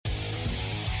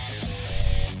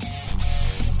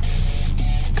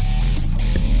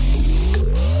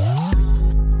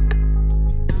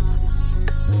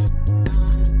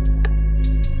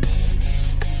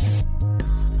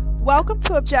Welcome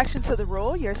to Objection to the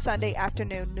Rule, your Sunday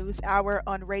afternoon news hour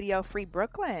on Radio Free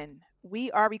Brooklyn.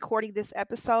 We are recording this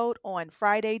episode on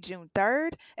Friday, June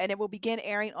 3rd, and it will begin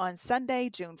airing on Sunday,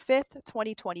 June 5th,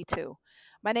 2022.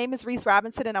 My name is Reese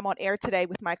Robinson, and I'm on air today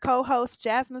with my co-hosts,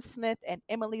 Jasmine Smith and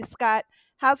Emily Scott.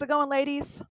 How's it going,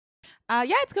 ladies? Yeah,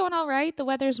 it's going all right. The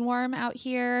weather's warm out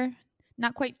here.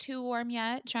 Not quite too warm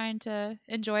yet. Trying to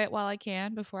enjoy it while I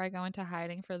can before I go into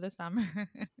hiding for the summer.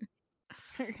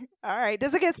 All right.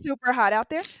 Does it get super hot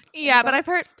out there? Yeah, but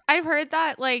I've heard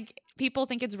that like people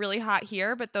think it's really hot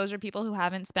here, but those are people who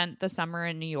haven't spent the summer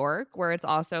in New York, where it's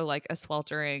also like a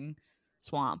sweltering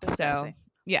swamp. Disgusting.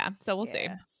 So we'll see.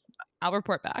 I'll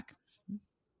report back.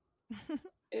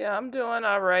 Yeah, I'm doing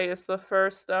all right. It's the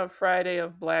first Friday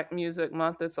of Black Music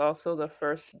Month. It's also the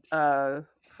first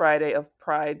Friday of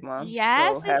Pride Month.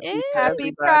 Yes, so it is.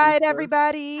 Happy Pride,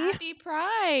 everybody. Happy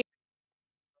Pride.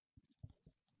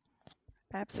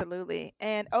 Absolutely.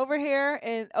 And over here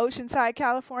in Oceanside,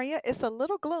 California, it's a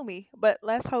little gloomy, but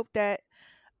let's hope that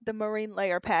the marine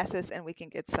layer passes and we can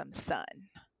get some sun.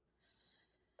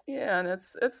 Yeah, and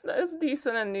it's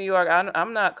decent in New York.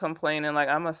 I'm not complaining. Like,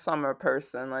 I'm a summer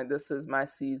person. Like, this is my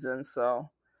season, so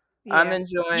I'm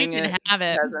enjoying it. You can have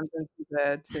it. It hasn't been too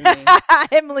bad to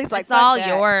me. Emily's like, it's all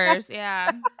yours.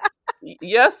 Yeah.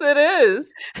 Yes, it is.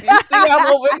 You see,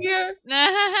 I'm over here.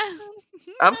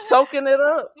 I'm soaking it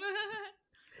up.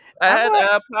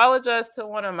 I apologized to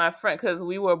one of my friends because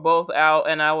we were both out,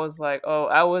 and I was like,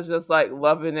 I was just like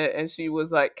loving it, and she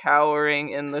was like cowering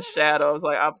in the shadows.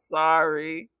 Like, I'm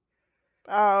sorry.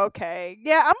 Oh, okay.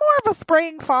 Yeah, I'm more of a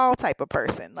spring fall type of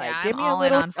person. Like, yeah, give me a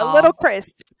little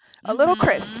crisp,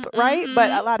 right? Mm-hmm.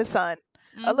 But a lot of sun.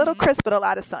 Mm-hmm. A little crisp, but a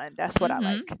lot of sun. That's what I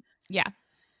like. Yeah.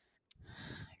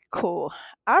 Cool.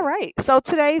 All right. So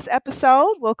today's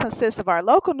episode will consist of our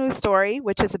local news story,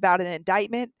 which is about an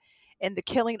indictment in the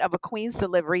killing of a Queens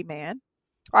delivery man.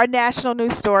 Our national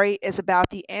news story is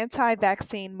about the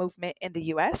anti-vaccine movement in the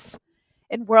U.S.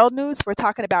 In world news, we're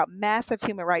talking about massive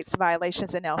human rights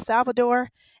violations in El Salvador.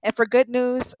 And for good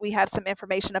news, we have some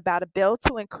information about a bill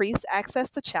to increase access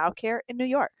to childcare in New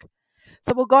York.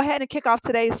 So we'll go ahead and kick off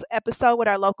today's episode with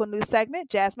our local news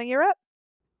segment. Jasmine, you're up.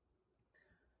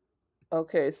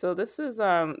 Okay, so this is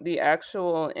the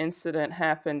actual incident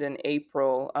happened in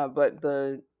April, but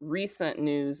the recent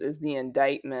news is the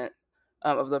indictment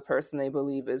of the person they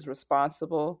believe is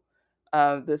responsible.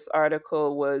 This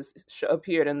article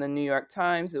appeared in the New York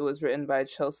Times. It was written by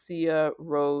Chelsea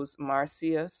Rose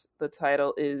Marcius. The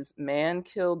title is "Man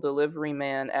Killed Delivery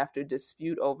Man After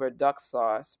Dispute Over Duck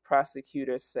Sauce,"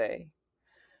 prosecutors say.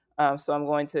 So I'm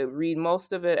going to read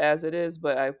most of it as it is,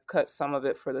 but I cut some of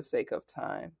it for the sake of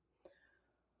time.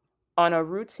 On a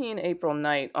routine April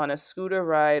night, on a scooter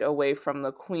ride away from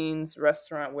the Queens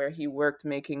restaurant where he worked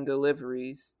making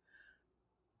deliveries.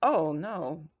 Oh,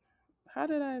 no. How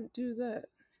did I do that?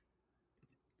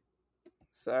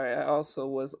 Sorry, I also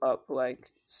was up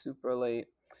like super late.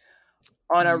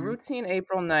 On a routine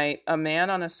April night, a man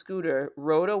on a scooter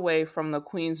rode away from the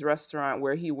Queens restaurant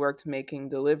where he worked making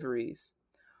deliveries.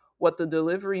 What the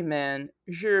delivery man,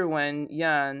 Zhiwen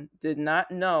Yan, did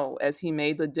not know as he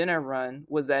made the dinner run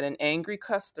was that an angry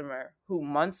customer, who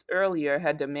months earlier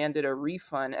had demanded a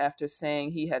refund after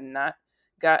saying he had not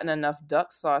gotten enough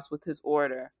duck sauce with his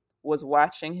order, was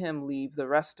watching him leave the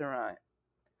restaurant.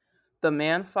 The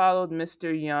man followed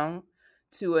Mr. Young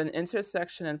to an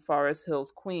intersection in Forest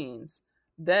Hills, Queens.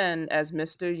 Then, as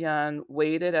Mr. Yan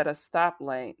waited at a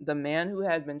stoplight, the man who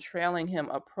had been trailing him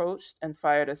approached and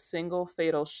fired a single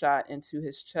fatal shot into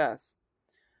his chest.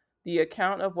 The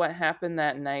account of what happened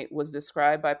that night was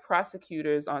described by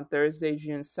prosecutors on Thursday,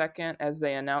 June 2nd, as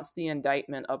they announced the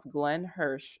indictment of Glenn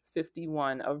Hirsch,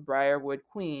 51, of Briarwood,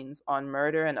 Queens, on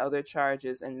murder and other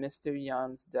charges in Mr.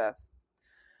 Yan's death.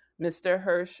 Mr.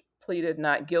 Hirsch pleaded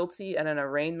not guilty at an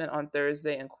arraignment on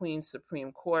Thursday in Queens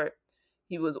Supreme Court.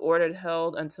 He was ordered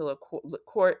held until a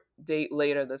court date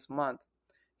later this month.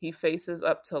 He faces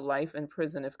up to life in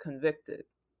prison if convicted.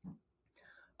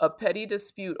 A petty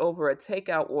dispute over a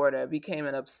takeout order became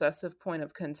an obsessive point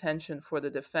of contention for the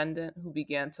defendant, who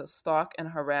began to stalk and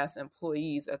harass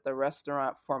employees at the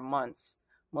restaurant for months,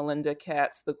 Melinda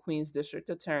Katz, the Queens District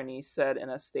Attorney, said in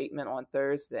a statement on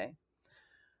Thursday.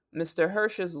 Mr.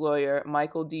 Hirsch's lawyer,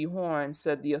 Michael D. Horn,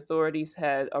 said the authorities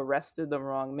had arrested the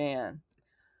wrong man.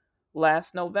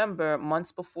 Last November,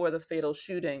 months before the fatal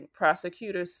shooting,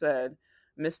 prosecutors said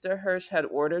Mr. Hirsch had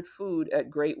ordered food at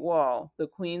Great Wall, the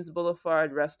Queens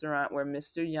Boulevard restaurant where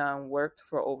Mr. Young worked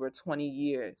for over 20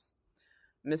 years.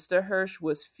 Mr. Hirsch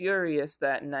was furious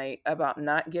that night about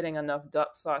not getting enough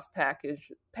duck sauce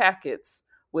packets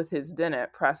with his dinner,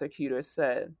 prosecutors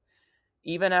said.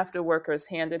 Even after workers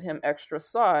handed him extra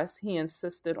sauce, he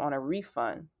insisted on a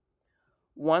refund.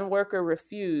 One worker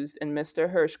refused, and Mr.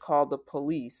 Hirsch called the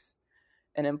police.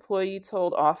 An employee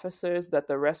told officers that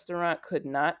the restaurant could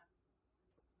not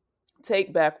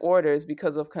take back orders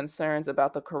because of concerns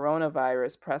about the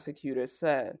coronavirus, prosecutors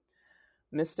said.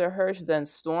 Mr. Hirsch then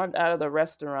stormed out of the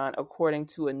restaurant, according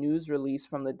to a news release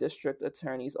from the district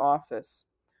attorney's office.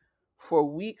 For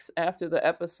weeks after the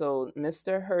episode,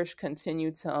 Mr. Hirsch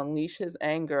continued to unleash his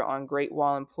anger on Great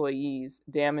Wall employees,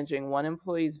 damaging one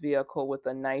employee's vehicle with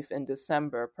a knife in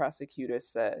December, prosecutors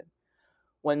said.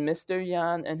 When Mr.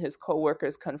 Yan and his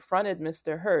coworkers confronted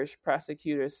Mr. Hirsch,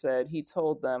 prosecutors said he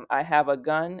told them, "I have a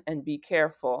gun and be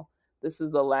careful. This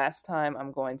is the last time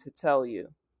I'm going to tell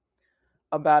you."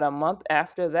 About a month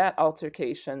after that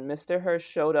altercation, Mr. Hirsch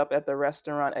showed up at the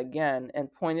restaurant again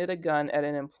and pointed a gun at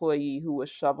an employee who was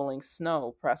shoveling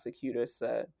snow, prosecutors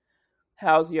said.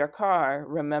 "How's your car?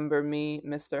 Remember me?"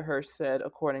 Mr. Hirsch said,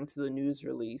 according to the news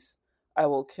release. "I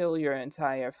will kill your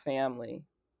entire family."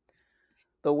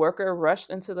 The worker rushed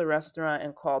into the restaurant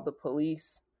and called the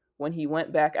police. When he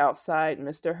went back outside,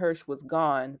 Mr. Hirsch was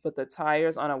gone, but the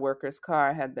tires on a worker's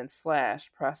car had been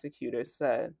slashed, prosecutors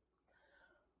said.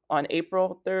 On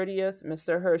April 30th,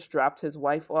 Mr. Hirsch dropped his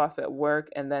wife off at work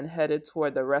and then headed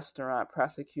toward the restaurant,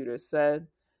 prosecutors said.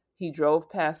 He drove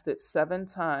past it 7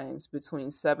 times between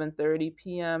 7:30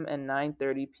 p.m. and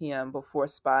 9:30 p.m. before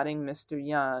spotting Mr.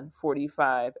 Yan,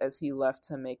 45, as he left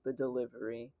to make the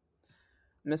delivery.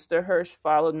 Mr. Hirsch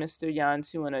followed Mr. Yan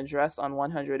to an address on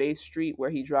 108th Street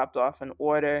where he dropped off an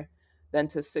order, then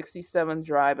to 67th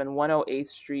Drive and 108th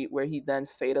Street where he then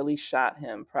fatally shot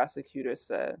him, prosecutors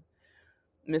said.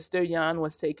 Mr. Yan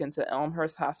was taken to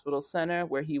Elmhurst Hospital Center,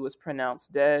 where he was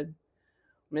pronounced dead.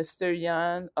 Mr.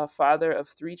 Yan, a father of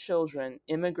 3 children,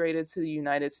 immigrated to the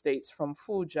United States from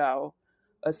Fuzhou,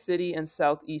 a city in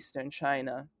southeastern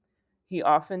China. He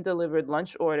often delivered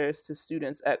lunch orders to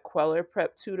students at Queller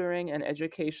Prep Tutoring and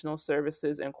Educational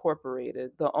Services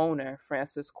Incorporated, the owner,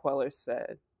 Frances Queller,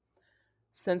 said.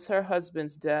 Since her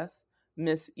husband's death,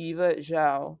 Miss Eva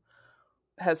Zhao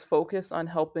has focused on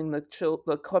helping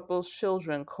the couple's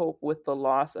children cope with the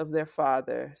loss of their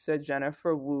father, said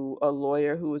Jennifer Wu, a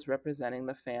lawyer who was representing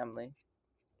the family.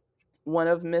 One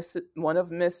of Miss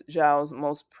Zhao's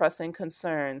most pressing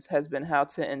concerns has been how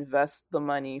to invest the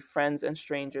money friends and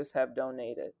strangers have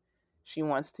donated. She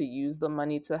wants to use the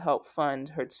money to help fund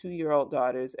her 2-year-old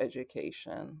daughter's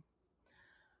education.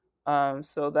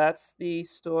 So that's the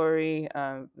story.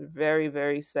 Very,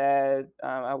 very sad.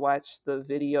 I watched the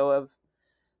video of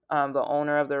the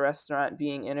owner of the restaurant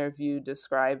being interviewed,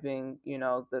 describing,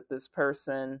 that this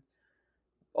person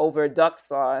over duck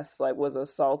sauce, was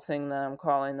assaulting them,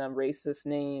 calling them racist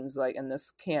names, and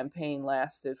this campaign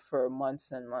lasted for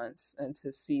months and months. And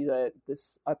to see that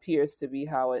this appears to be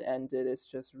how it ended is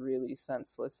just really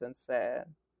senseless and sad.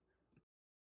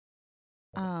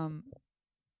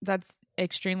 That's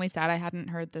extremely sad. I hadn't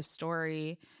heard this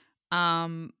story.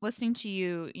 Listening to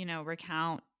you,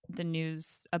 recount the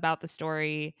news about the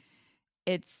story,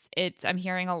 it's I'm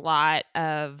hearing a lot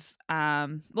of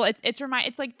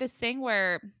it's like this thing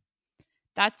where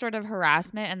that sort of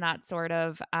harassment and that sort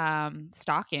of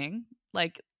stalking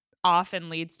often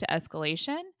leads to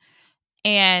escalation,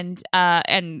 and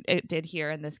it did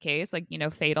here in this case,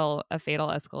 fatal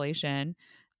escalation.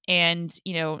 And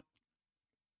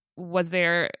was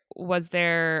there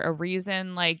a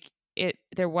reason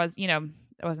there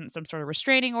wasn't some sort of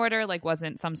restraining order,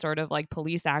 wasn't some sort of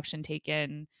police action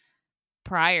taken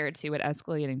prior to it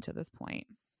escalating to this point?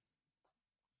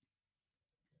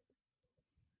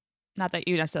 Not that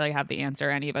you necessarily have the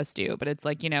answer, any of us do, but it's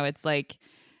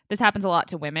this happens a lot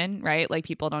to women, right?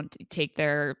 People don't take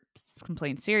their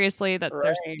complaints seriously, that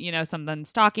Right. There's someone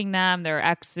stalking them, their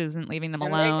ex isn't leaving them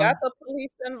alone. They got the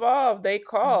police involved. They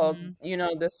called.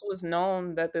 Mm-hmm. This was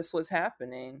known that this was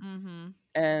happening. Mm-hmm.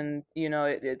 And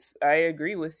it's I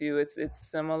agree with you. It's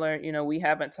similar. We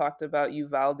haven't talked about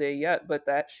Uvalde yet, but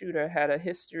that shooter had a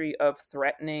history of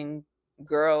threatening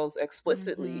girls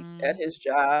explicitly at his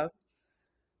job.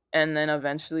 And then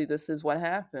eventually this is what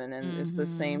happened. And it's the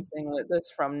same thing with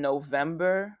this. From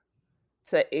November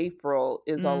to April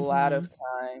is a lot of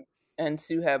time. And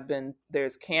to have been,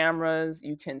 there's cameras,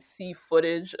 you can see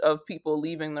footage of people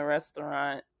leaving the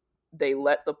restaurant. They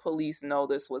let the police know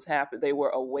this was happening. They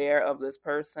were aware of this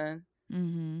person.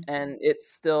 And it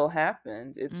still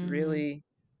happened. It's really,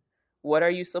 what are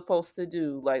you supposed to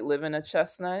do? Live in a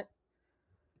chestnut?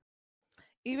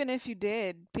 Even if you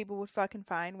did, people would fucking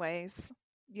find ways.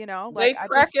 They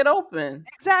crack it open.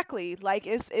 Exactly.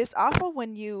 It's awful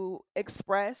when you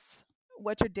express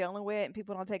what you're dealing with and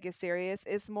people don't take it serious.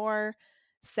 It's more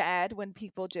sad when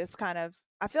people just kind of,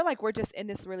 I feel like we're just in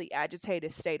this really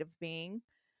agitated state of being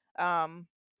um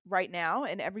right now,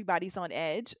 and everybody's on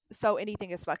edge. So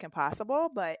anything is fucking possible,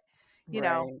 but you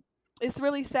know, Right. it's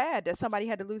really sad that somebody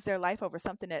had to lose their life over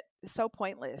something that is so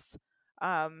pointless.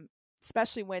 Um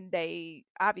Especially when they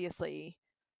obviously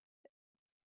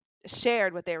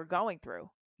shared what they were going through,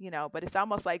 but it's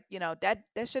almost like, that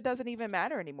shit doesn't even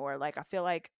matter anymore. Like I feel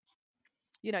like,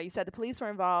 you said the police were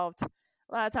involved.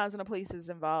 A lot of times when the police is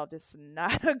involved, it's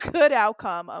not a good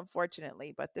outcome,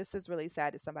 unfortunately. But this is really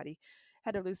sad that somebody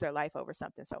had to lose their life over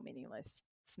something so meaningless.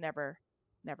 It's never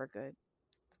good.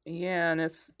 Yeah, and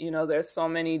it's, there's so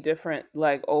many different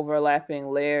like overlapping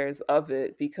layers of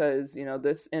it because,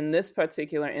 this in this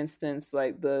particular instance,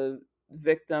 like the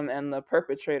victim and the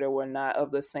perpetrator were not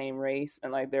of the same race,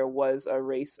 and like there was a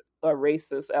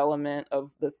racist element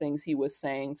of the things he was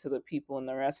saying to the people in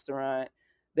the restaurant.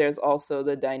 There's also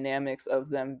the dynamics of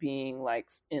them being like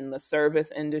in the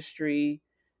service industry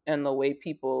and the way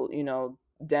people,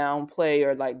 downplay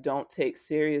or like don't take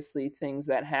seriously things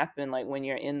that happen like when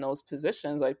you're in those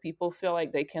positions, like people feel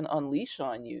like they can unleash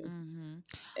on you, Mm-hmm.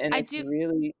 and I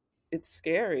do. it's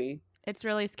scary. It's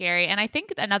really scary. And I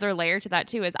think another layer to that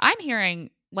too is I'm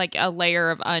hearing like a layer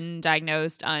of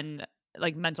undiagnosed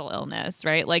like mental illness,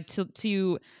 right? Like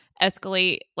to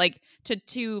escalate, like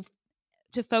to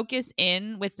focus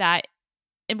in with that,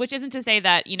 and which isn't to say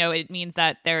that, it means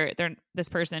that they're this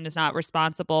person is not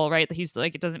responsible, right? That he's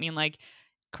like, it doesn't mean like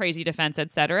crazy defense,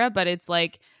 etc. But it's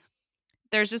like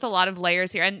there's just a lot of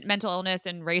layers here, and mental illness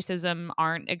and racism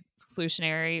aren't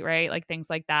exclusionary, right? Like things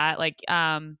like that. Like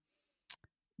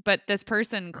but this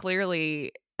person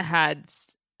clearly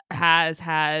has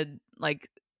had like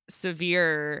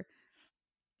severe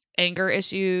anger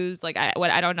issues. Like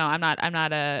I don't know. I'm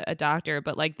not a doctor,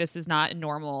 but like this is not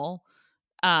normal.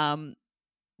 Um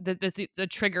the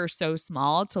trigger so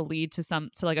small to lead to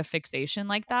like a fixation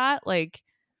like that. Like,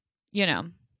 you know,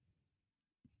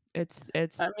 it's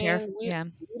I terrifying. mean, Yeah.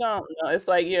 we don't know. It's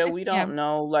like, yeah, It's we yeah. don't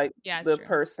know like Yeah, it's the true.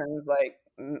 person's like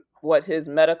what his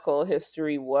medical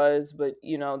history was, but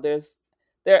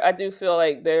there I do feel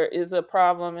like there is a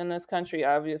problem in this country,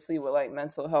 obviously, with like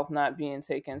mental health not being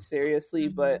taken seriously,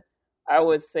 Mm-hmm. but I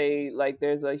would say like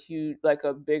there's a huge like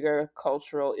a bigger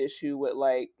cultural issue with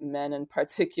like men in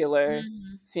particular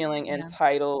Mm-hmm. feeling Yeah.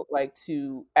 entitled like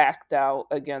to act out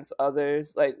against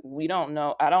others. Like we don't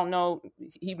know, I don't know,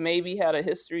 he maybe had a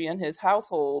history in his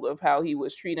household of how he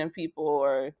was treating people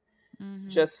or Mm-hmm.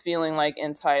 just feeling like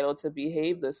entitled to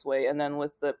behave this way. And then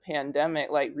with the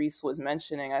pandemic, like Reese was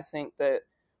mentioning, I think that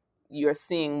you're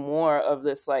seeing more of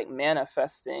this like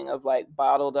manifesting of like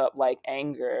bottled up like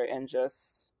anger and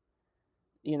just,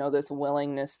 this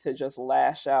willingness to just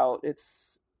lash out.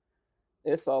 It's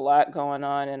a lot going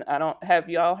on. And I don't have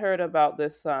y'all heard about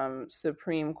this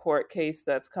Supreme Court case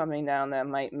that's coming down that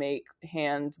might make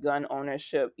handgun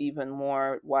ownership even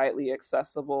more widely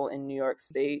accessible in New York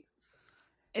State?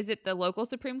 Is it the local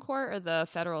Supreme Court or the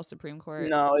federal Supreme Court?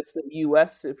 No, it's the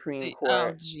US Supreme Oh,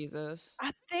 Court. Jesus.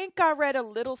 I think I read a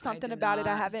little I something did about it.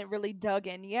 I not. haven't really dug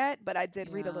in yet, but I did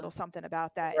read a Yeah. little something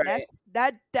about that. And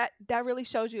Right. that really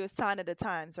shows you a sign of the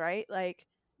times, right? Like,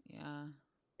 Yeah.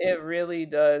 It really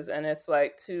does. And it's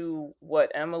like to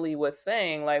what Emily was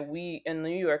saying, like we in New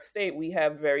York State, we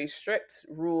have very strict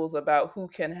rules about who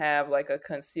can have like a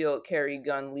concealed carry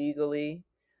gun legally.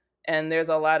 And there's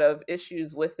a lot of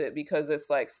issues with it because it's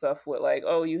like stuff with like,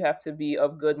 oh, you have to be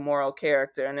of good moral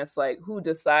character. And it's like, who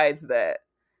decides that?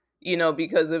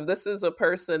 Because if this is a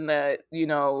person that,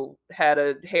 had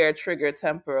a hair trigger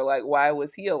temper, like why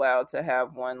was he allowed to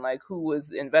have one? Like who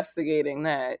was investigating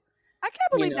that? I can't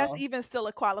You believe that's know? even still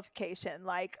a qualification.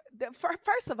 Like,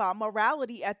 first of all,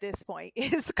 morality at this point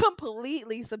is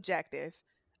completely subjective.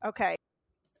 Okay,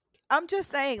 I'm just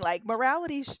saying, like,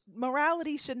 morality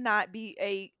should not be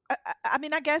a. I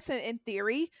mean, I guess in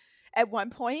theory, at one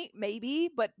point maybe,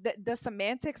 but the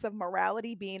semantics of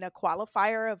morality being a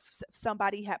qualifier of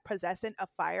somebody possessing a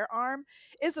firearm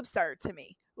is absurd to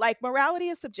me. Like, morality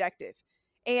is subjective,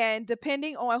 and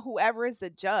depending on whoever is the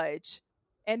judge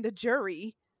and the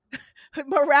jury,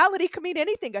 morality could mean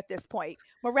anything at this point.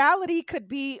 Morality could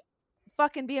be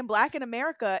fucking being black in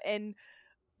America and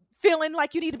feeling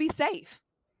like you need to be safe.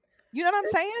 You know what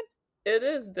I'm saying? It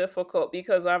is difficult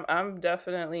because I'm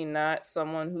definitely not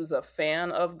someone who's a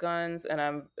fan of guns,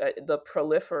 and the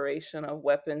proliferation of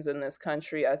weapons in this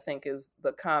country I think is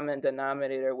the common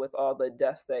denominator with all the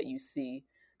death that you see.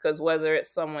 Because whether it's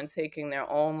someone taking their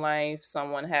own life,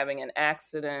 someone having an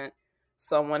accident,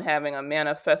 someone having a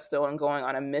manifesto and going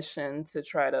on a mission to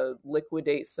try to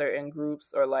liquidate certain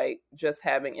groups, or like just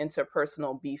having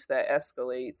interpersonal beef that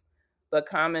escalates, the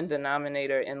common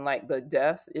denominator in like the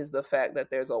death is the fact that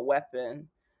there's a weapon.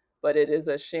 But it is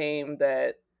a shame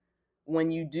that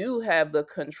when you do have the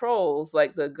controls,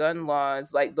 like the gun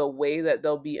laws, like the way that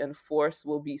they'll be enforced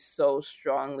will be so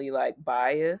strongly like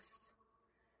biased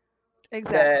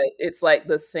Exactly. that it's like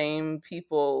the same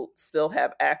people still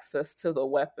have access to the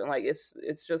weapon. Like it's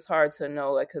just hard to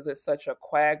know, like, because it's such a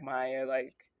quagmire,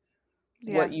 like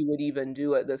what you would even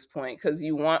do at this point, because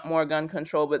you want more gun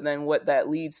control, but then what that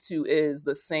leads to is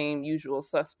the same usual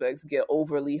suspects get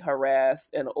overly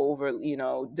harassed and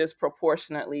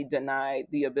disproportionately denied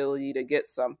the ability to get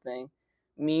something.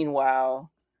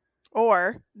 Meanwhile,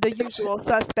 or the usual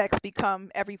suspects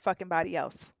become every fucking body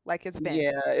else, like it's been.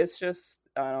 yeah, it's just,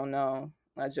 I don't know.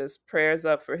 I just, prayers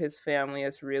up for his family.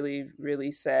 It's really,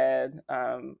 really sad.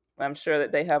 I'm sure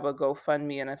that they have a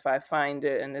GoFundMe, and if I find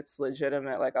it and it's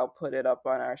legitimate, like, I'll put it up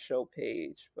on our show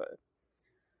page. But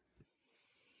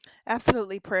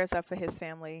Absolutely, prayers up for his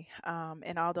family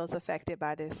and all those affected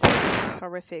by this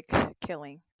horrific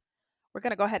killing. We're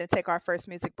going to go ahead and take our first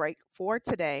music break for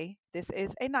today. This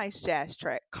is a nice jazz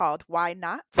track called Why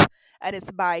Not? And it's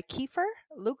by Kiefer,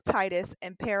 Luke Titus,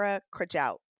 and Para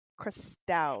Crystalgic.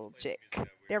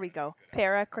 There we go.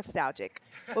 Para Crystalgic.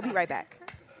 We'll be right back.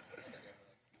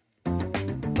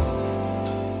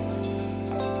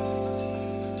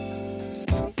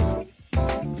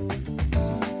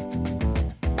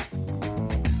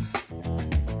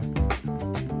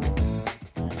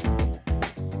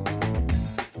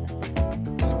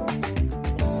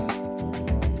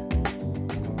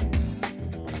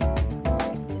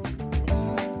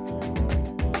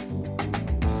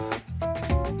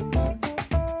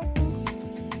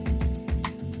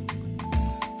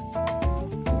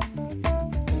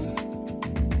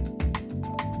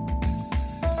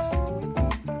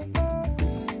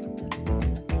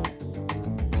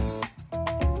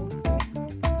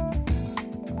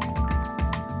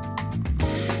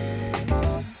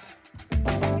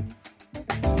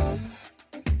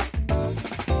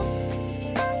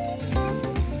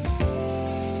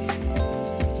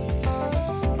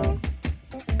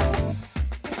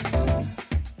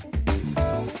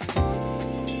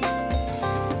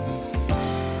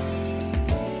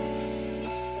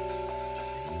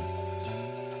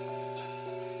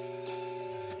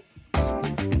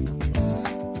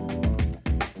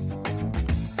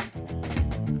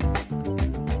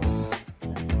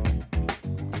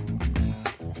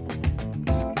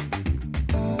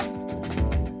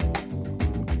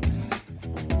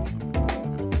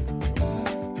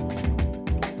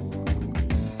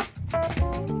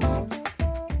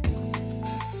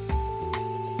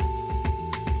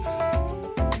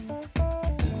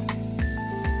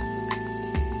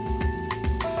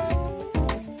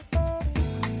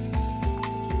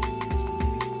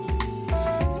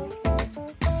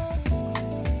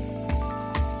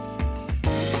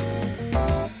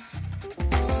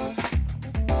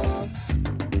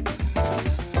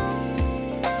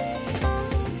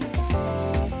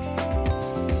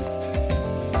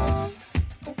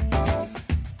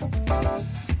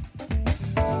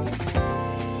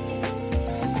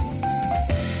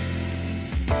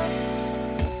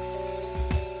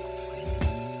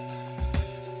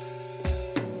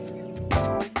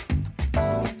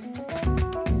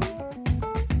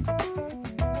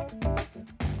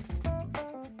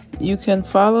 you can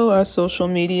follow our social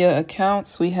media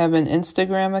accounts. We have an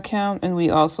Instagram account and we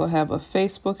also have a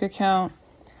Facebook account.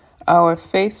 Our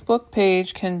Facebook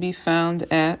page can be found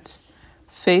at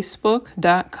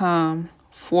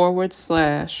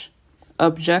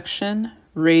facebook.com/Objection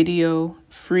Radio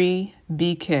Free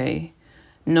BK.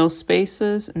 No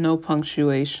spaces, no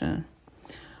punctuation.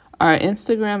 Our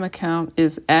Instagram account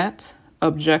is at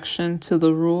Objection to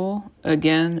the Rule.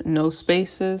 Again, no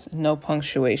spaces, no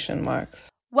punctuation marks.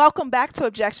 Welcome back to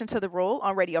Objection to the Rule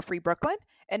on Radio Free Brooklyn.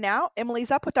 And now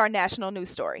Emily's up with our national news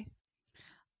story.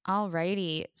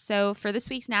 Alrighty. So for this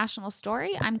week's national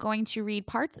story, I'm going to read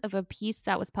parts of a piece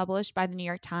that was published by the New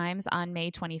York Times on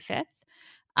May 25th.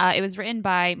 It was written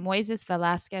by Moises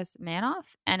Velasquez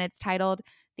Manoff, and it's titled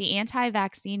The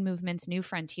Anti-Vaccine Movement's New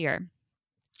Frontier.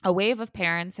 A wave of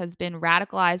parents has been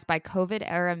radicalized by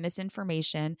COVID-era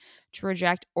misinformation to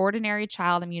reject ordinary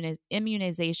child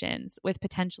immunizations with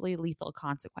potentially lethal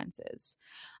consequences.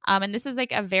 And this is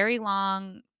like a very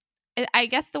long, I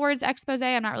guess the word's expose.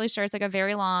 I'm not really sure. It's like a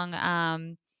very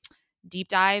long deep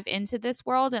dive into this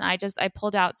world. And I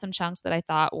pulled out some chunks that I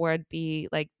thought would be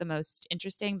like the most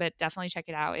interesting, but definitely check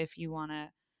it out if you want to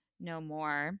know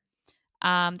more.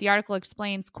 The article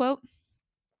explains, quote,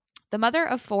 "The mother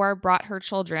of 4 brought her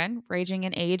children, ranging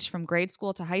in age from grade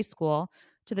school to high school,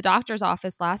 to the doctor's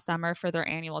office last summer for their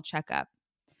annual checkup.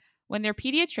 when their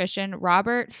pediatrician,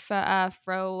 Robert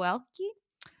Froelke,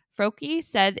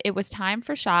 said it was time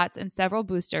for shots and several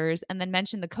boosters and then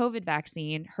mentioned the COVID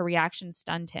vaccine, her reaction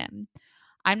stunned him.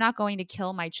 "I'm not going to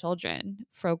kill my children,"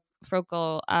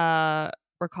 Frokel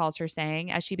recalls her saying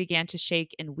as she began to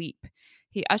shake and weep.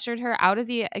 He ushered her out of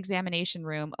the examination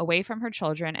room, away from her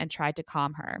children, and tried to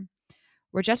calm her.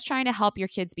 "We're just trying to help your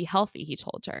kids be healthy," he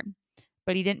told her.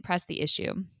 But he didn't press the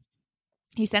issue.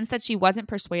 He sensed that she wasn't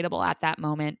persuadable at that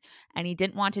moment, and he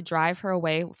didn't want to drive her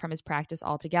away from his practice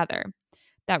altogether.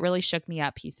 "That really shook me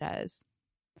up," he says.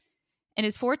 In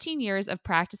his 14 years of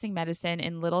practicing medicine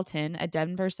in Littleton, a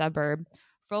Denver suburb,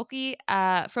 Froelke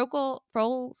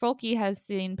has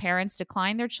seen parents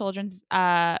decline their children's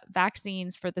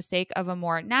vaccines for the sake of a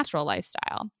more natural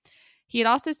lifestyle. He had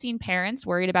also seen parents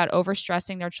worried about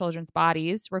overstressing their children's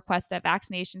bodies request that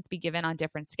vaccinations be given on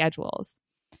different schedules.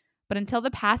 But until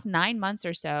the past 9 months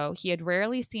or so, he had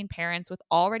rarely seen parents with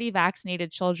already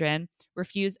vaccinated children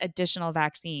refuse additional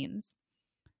vaccines.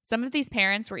 Some of these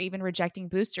parents were even rejecting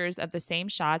boosters of the same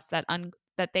shots that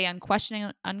they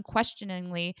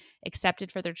unquestioningly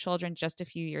accepted for their children just a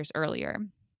few years earlier.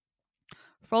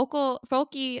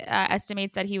 Froelke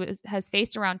estimates that he has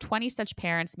faced around 20 such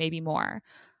parents, maybe more.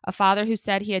 A father who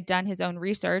said he had done his own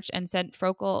research and sent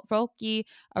Froelke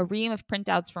a ream of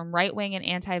printouts from right-wing and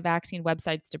anti-vaccine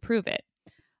websites to prove it.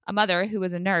 A mother who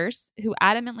was a nurse who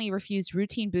adamantly refused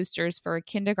routine boosters for a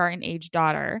kindergarten-age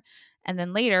daughter, and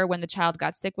then later, when the child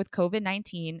got sick with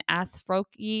COVID-19, asked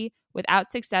Froelke without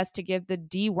success to give the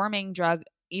deworming drug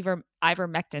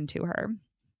ivermectin to her.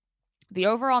 The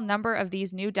overall number of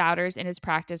these new doubters in his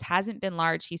practice hasn't been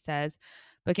large, he says,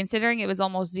 but considering it was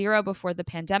almost zero before the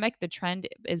pandemic, the trend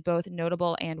is both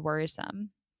notable and worrisome.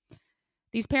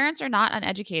 These parents are not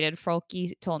uneducated,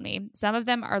 Froelke told me. Some of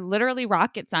them are literally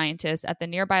rocket scientists at the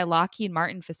nearby Lockheed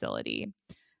Martin facility.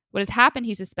 What has happened,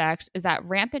 he suspects, is that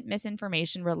rampant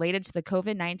misinformation related to the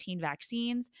COVID-19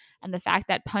 vaccines and the fact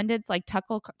that pundits like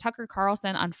Tucker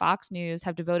Carlson on Fox News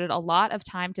have devoted a lot of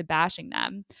time to bashing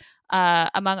them.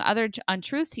 Among other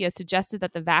untruths, he has suggested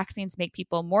that the vaccines make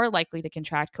people more likely to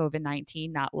contract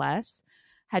COVID-19, not less,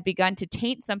 had begun to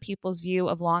taint some people's view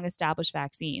of long-established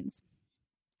vaccines.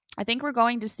 I think we're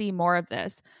going to see more of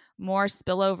this, more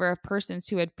spillover of persons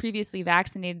who had previously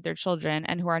vaccinated their children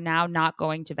and who are now not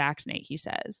going to vaccinate, he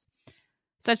says.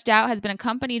 Such doubt has been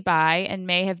accompanied by and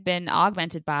may have been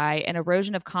augmented by an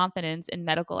erosion of confidence in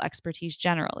medical expertise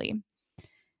generally.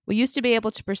 We used to be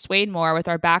able to persuade more with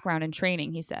our background and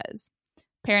training, he says.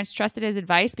 Parents trusted his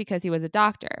advice because he was a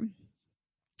doctor.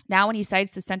 Now, when he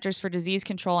cites the Centers for Disease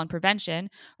Control and Prevention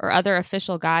or other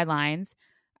official guidelines,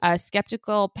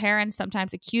 skeptical parents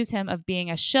sometimes accuse him of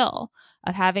being a shill,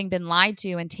 of having been lied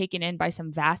to and taken in by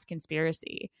some vast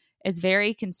conspiracy. It's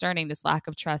very concerning, this lack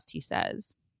of trust, he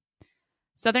says.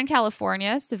 Southern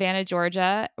California, Savannah,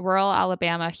 Georgia, rural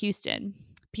Alabama, Houston.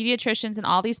 Pediatricians in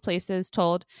all these places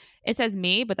told, it says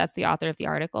me, but that's the author of the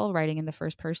article, writing in the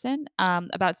first person,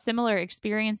 about similar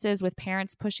experiences with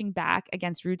parents pushing back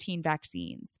against routine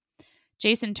vaccines.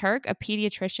 Jason Turk, a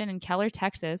pediatrician in Keller,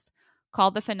 Texas,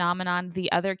 called the phenomenon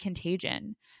the other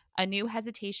contagion, a new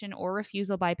hesitation or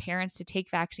refusal by parents to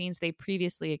take vaccines they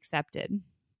previously accepted.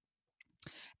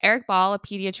 Eric Ball, a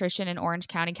pediatrician in Orange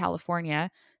County,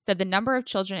 California, said the number of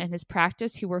children in his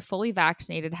practice who were fully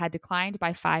vaccinated had declined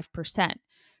by 5%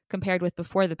 compared with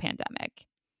before the pandemic.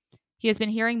 He has been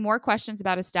hearing more questions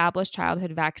about established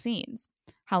childhood vaccines.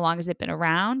 How long has it been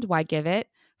around? Why give it?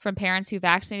 From parents who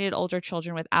vaccinated older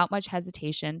children without much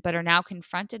hesitation, but are now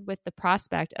confronted with the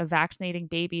prospect of vaccinating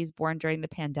babies born during the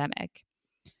pandemic.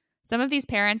 Some of these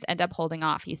parents end up holding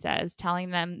off, he says,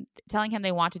 telling him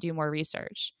they want to do more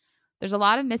research. There's a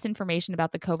lot of misinformation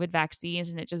about the COVID vaccines,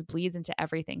 and it just bleeds into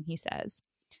everything, he says.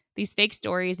 These fake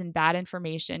stories and bad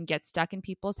information get stuck in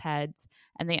people's heads,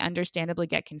 and they understandably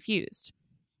get confused.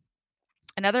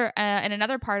 In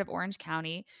another part of Orange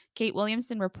County, Kate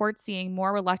Williamson reports seeing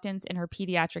more reluctance in her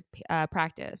pediatric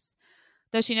practice.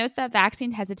 Though she notes that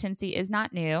vaccine hesitancy is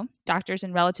not new, doctors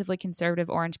in relatively conservative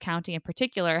Orange County in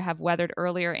particular have weathered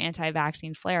earlier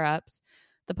anti-vaccine flare-ups.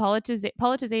 The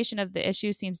politicization of the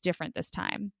issue seems different this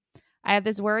time. I have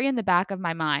this worry in the back of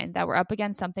my mind that we're up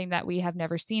against something that we have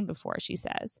never seen before, she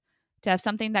says. To have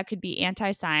something that could be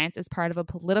anti-science as part of a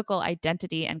political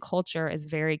identity and culture is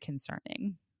very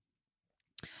concerning.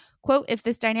 Quote, if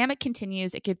this dynamic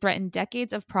continues, it could threaten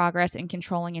decades of progress in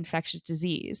controlling infectious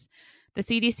disease. The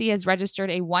CDC has registered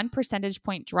a 1 percentage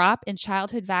point drop in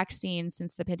childhood vaccines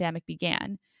since the pandemic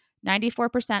began.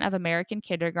 94% of American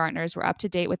kindergartners were up to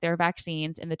date with their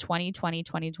vaccines in the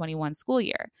 2020-2021 school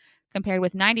year, compared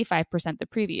with 95% the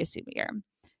previous year.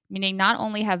 meaning not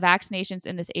only have vaccinations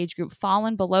in this age group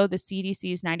fallen below the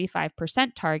CDC's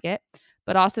 95% target,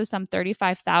 but also some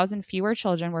 35,000 fewer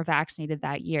children were vaccinated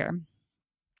that year.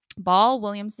 Ball,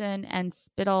 Williamson, and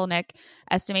Spitalnik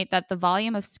estimate that the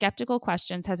volume of skeptical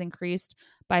questions has increased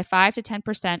by 5 to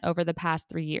 10% over the past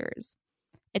 3 years.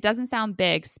 It doesn't sound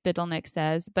big, Spitalnik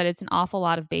says, but it's an awful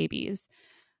lot of babies.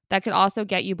 That could also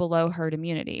get you below herd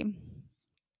immunity.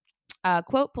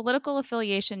 Quote, political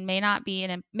affiliation may be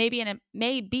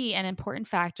an important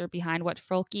factor behind what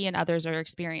Fulke and others are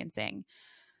experiencing.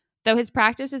 Though his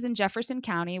practice is in Jefferson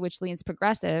County, which leans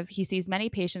progressive, he sees many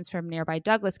patients from nearby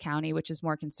Douglas County, which is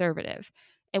more conservative.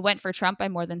 It went for Trump by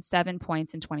more than 7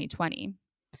 points in 2020.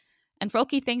 And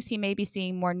Fulke thinks he may be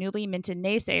seeing more newly minted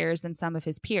naysayers than some of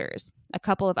his peers. A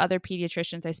couple of other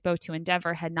pediatricians I spoke to in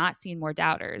Denver had not seen more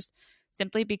doubters,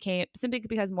 simply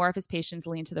because more of his patients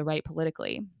lean to the right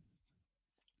politically.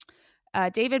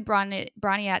 David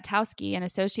Broniatowski, an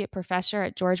associate professor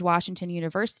at George Washington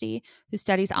University who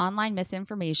studies online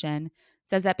misinformation,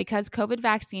 says that because COVID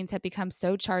vaccines have become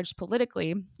so charged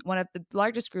politically, one of the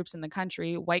largest groups in the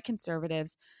country, white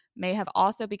conservatives, may have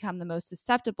also become the most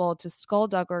susceptible to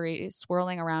skullduggery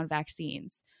swirling around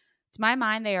vaccines. To my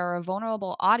mind, they are a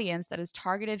vulnerable audience that is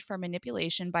targeted for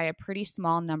manipulation by a pretty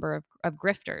small number of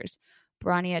grifters.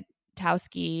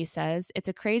 Broniatowski says, it's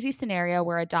a crazy scenario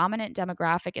where a dominant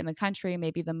demographic in the country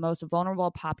may be the most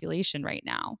vulnerable population right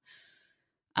now.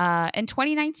 In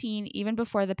 2019, even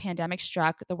before the pandemic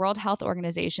struck, the World Health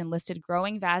Organization listed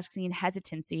growing vaccine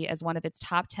hesitancy as one of its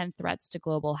top 10 threats to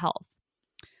global health.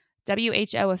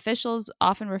 WHO officials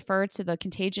often refer to the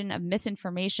contagion of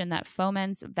misinformation that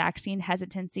foments vaccine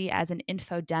hesitancy as an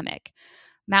infodemic.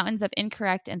 Mountains of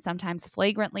incorrect and sometimes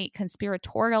flagrantly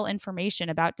conspiratorial information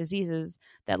about diseases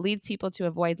that leads people to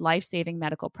avoid life-saving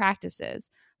medical practices,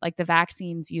 like the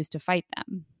vaccines used to fight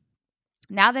them.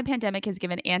 Now the pandemic has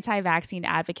given anti-vaccine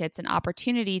advocates an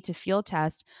opportunity to field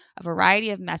test a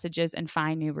variety of messages and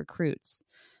find new recruits.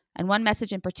 And one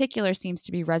message in particular seems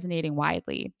to be resonating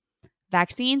widely.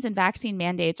 Vaccines and vaccine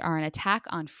mandates are an attack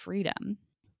on freedom.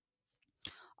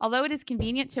 Although it is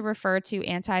convenient to refer to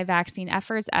anti-vaccine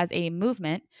efforts as a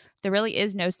movement, there really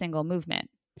is no single movement.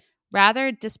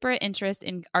 Rather, disparate interests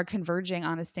are converging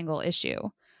on a single issue.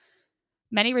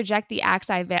 Many reject the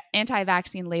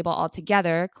anti-vaccine label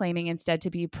altogether, claiming instead to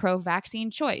be pro-vaccine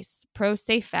choice,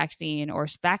 pro-safe vaccine, or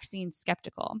vaccine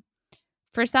skeptical.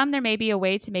 For some, there may be a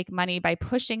way to make money by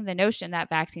pushing the notion that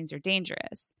vaccines are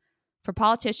dangerous. For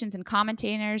politicians and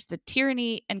commentators, the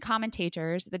tyranny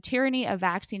of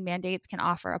vaccine mandates can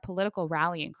offer a political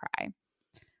rallying cry.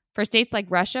 For states like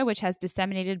Russia, which has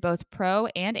disseminated both pro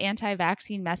and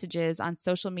anti-vaccine messages on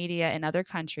social media in other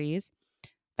countries,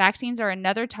 vaccines are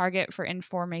another target for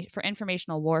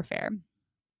informational warfare.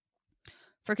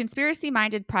 For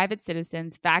conspiracy-minded private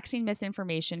citizens, vaccine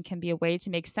misinformation can be a way to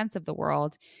make sense of the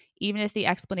world, even if the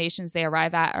explanations they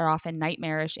arrive at are often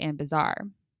nightmarish and bizarre.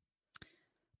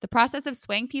 The process of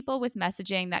swaying people with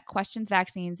messaging that questions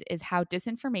vaccines is how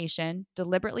disinformation,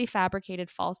 deliberately fabricated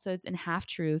falsehoods and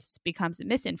half-truths, becomes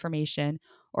misinformation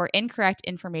or incorrect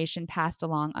information passed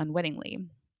along unwittingly.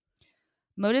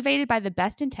 Motivated by the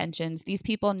best intentions, these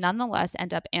people nonetheless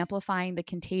end up amplifying the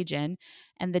contagion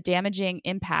and the damaging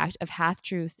impact of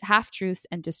half-truths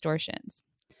and distortions.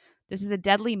 This is a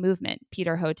deadly movement,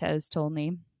 Peter Hotez told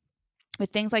me.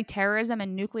 With things like terrorism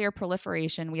and nuclear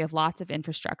proliferation, we have lots of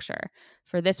infrastructure.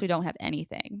 For this, we don't have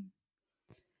anything.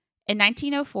 In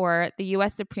 1904, the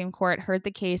U.S. Supreme Court heard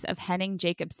the case of Henning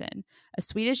Jacobson, a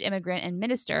Swedish immigrant and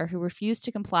minister who refused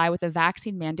to comply with a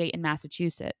vaccine mandate in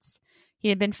Massachusetts. He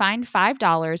had been fined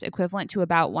 $5, equivalent to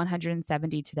about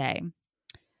 $170 today.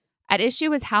 At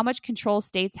issue was how much control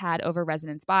states had over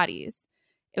residents' bodies.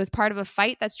 It was part of a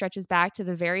fight that stretches back to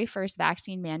the very first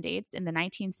vaccine mandates in the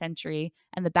 19th century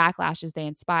and the backlashes they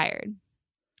inspired.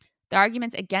 The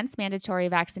arguments against mandatory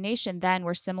vaccination then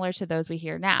were similar to those we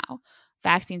hear now.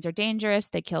 Vaccines are dangerous,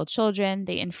 they kill children,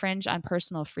 they infringe on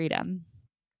personal freedom.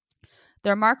 The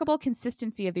remarkable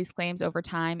consistency of these claims over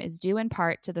time is due in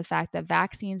part to the fact that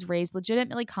vaccines raise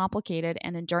legitimately complicated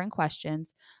and enduring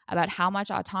questions about how much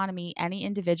autonomy any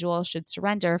individual should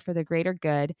surrender for the greater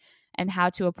good and how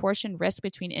to apportion risk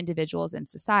between individuals and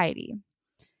society.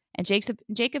 In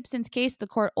Jacobson's case, the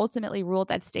court ultimately ruled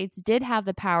that states did have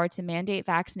the power to mandate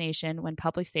vaccination when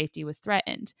public safety was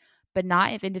threatened, but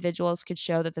not if individuals could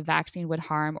show that the vaccine would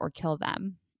harm or kill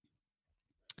them.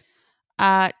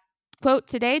 Quote,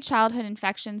 today, childhood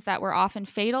infections that were often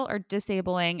fatal or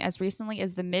disabling as recently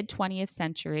as the mid-20th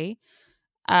century,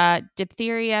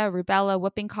 diphtheria, rubella,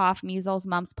 whooping cough, measles,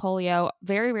 mumps, polio,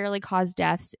 very rarely cause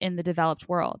deaths in the developed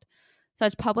world.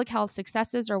 Such public health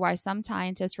successes are why some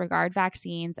scientists regard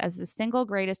vaccines as the single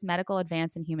greatest medical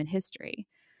advance in human history.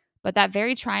 But that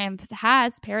very triumph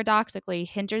has, paradoxically,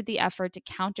 hindered the effort to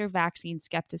counter vaccine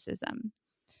skepticism.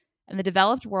 In the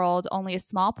developed world, only a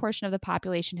small portion of the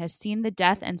population has seen the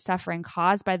death and suffering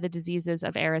caused by the diseases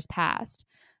of eras past.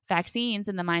 Vaccines,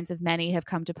 in the minds of many, have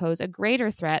come to pose a greater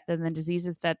threat than the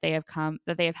diseases that they have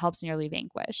helped nearly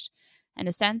vanquish. In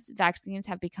a sense, vaccines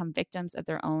have become victims of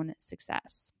their own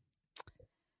success.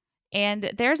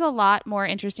 And there's a lot more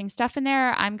interesting stuff in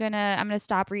there. I'm gonna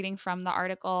stop reading from the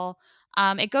article.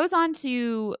 It goes on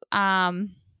to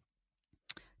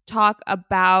talk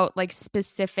about like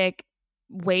specific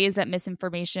ways that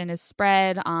misinformation is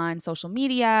spread on social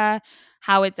media,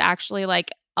 how it's actually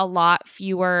like a lot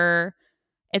fewer.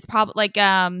 It's probably like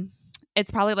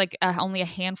only a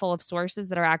handful of sources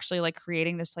that are actually like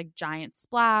creating this like giant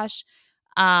splash.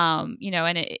 And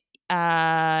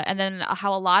then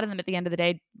how a lot of them at the end of the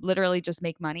day literally just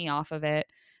make money off of it.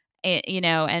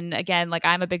 And again, like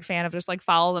I'm a big fan of just like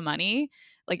follow the money.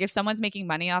 Like if someone's making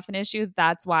money off an issue,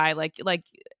 that's why like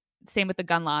same with the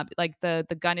gun lobby, like the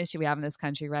gun issue we have in this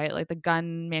country, right? Like the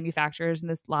gun manufacturers in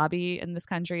this lobby in this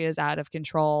country is out of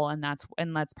control. And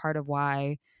that's part of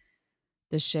why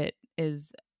this shit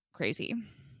is crazy.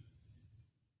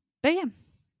 But yeah.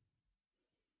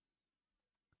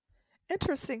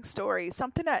 Interesting story.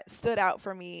 Something that stood out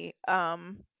for me, a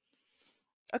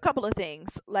couple of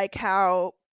things, like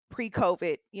how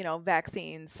pre-COVID,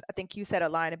 vaccines, I think you said a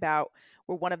line about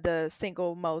were one of the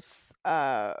single most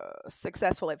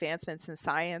successful advancements in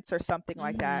science or something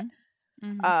like that.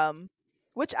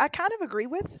 Which I kind of agree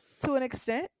with to an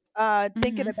extent.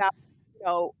 Thinking about,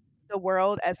 the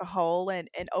world as a whole and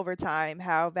over time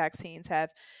how vaccines have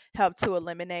helped to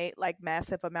eliminate like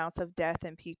massive amounts of death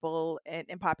in people and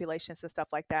in populations and stuff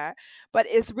like that. But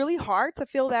it's really hard to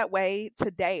feel that way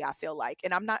today, I feel like.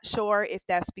 And I'm not sure if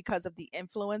that's because of the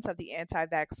influence of the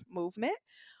anti-vax movement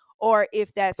or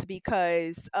if that's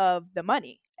because of the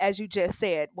money. As you just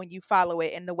said, when you follow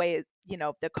it in the way,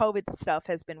 the COVID stuff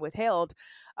has been withheld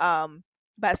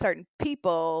by certain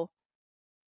people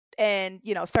and,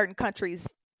 certain countries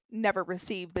never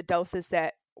received the doses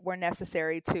that were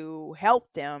necessary to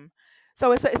help them.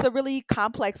 So it's a really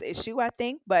complex issue, I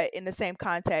think. But in the same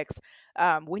context,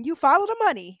 when you follow the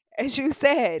money, as you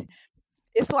said,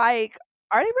 it's like,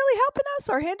 are they really helping us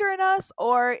or hindering us?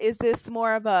 Or is this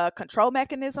more of a control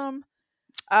mechanism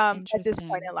at this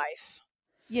point in life?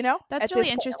 That's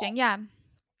really interesting. Yeah.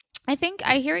 I think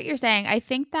I hear what you're saying. I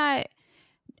think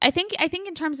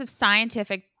in terms of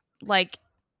scientific, like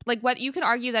what you could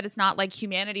argue that it's not like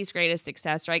humanity's greatest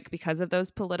success, right? Because of those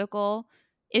political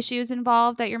issues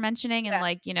involved that you're mentioning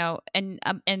and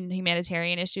and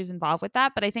humanitarian issues involved with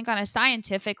that. But I think on a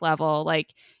scientific level,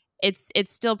 like it's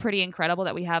still pretty incredible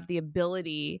that we have the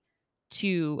ability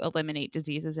to eliminate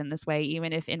diseases in this way,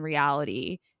 even if in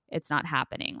reality it's not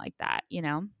happening like that,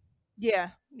 Yeah.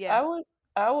 Yeah.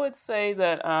 I would say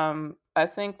that I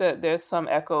think that there's some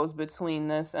echoes between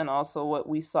this and also what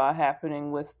we saw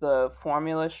happening with the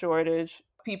formula shortage.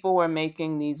 People were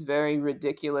making these very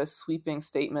ridiculous sweeping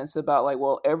statements about like,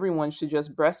 well, everyone should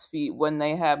just breastfeed when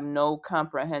they have no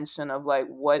comprehension of like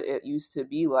what it used to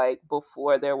be like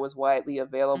before there was widely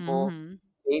available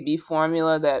baby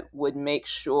formula that would make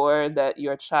sure that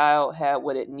your child had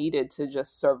what it needed to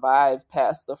just survive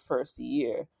past the first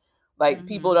year. Like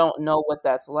people don't know what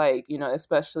that's like,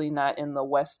 especially not in the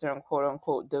Western quote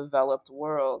unquote developed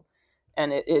world.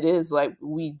 And it is like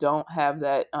we don't have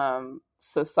that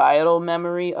societal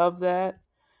memory of that.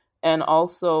 And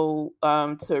also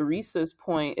to Reese's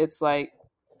point, it's like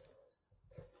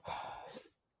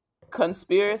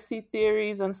conspiracy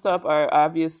theories and stuff are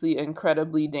obviously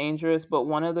incredibly dangerous, but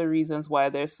one of the reasons why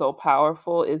they're so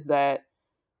powerful is that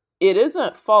it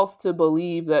isn't false to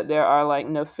believe that there are like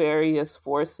nefarious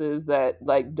forces that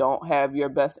like don't have your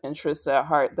best interests at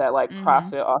heart, that like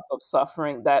profit off of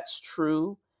suffering. That's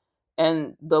true.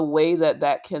 And the way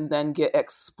that can then get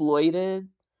exploited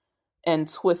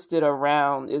and twisted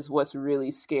around is what's really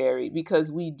scary,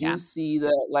 because we do see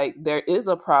that like there is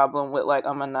a problem with like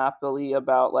a monopoly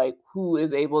about like who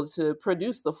is able to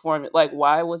produce the formula. Like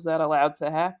why was that allowed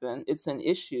to happen? It's an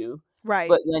issue. Right.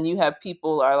 But then you have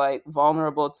people are like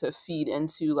vulnerable to feed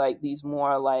into like these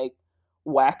more like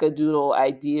wackadoodle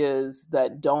ideas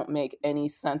that don't make any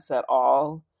sense at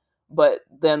all. But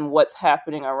then what's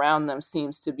happening around them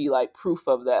seems to be like proof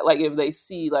of that. Like if they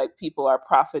see like people are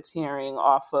profiteering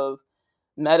off of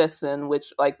medicine,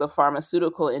 which like the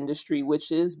pharmaceutical industry,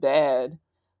 which is bad,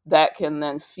 that can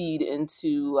then feed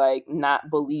into like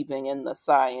not believing in the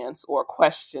science or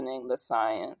questioning the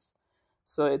science.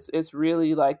 So it's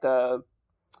really like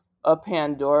a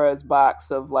Pandora's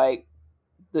box of like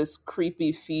this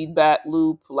creepy feedback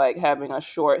loop, like having a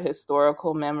short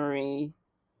historical memory.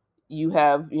 You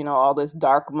have, all this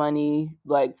dark money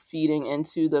like feeding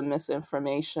into the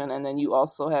misinformation. And then you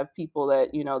also have people that,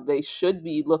 they should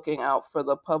be looking out for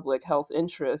the public health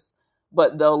interest,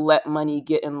 but they'll let money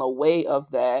get in the way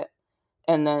of that.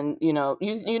 And then, you know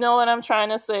what I'm trying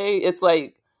to say? It's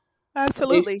like they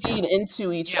Absolutely. feed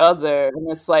into each Yeah. other, and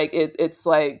it's like it's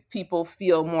like people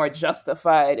feel more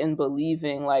justified in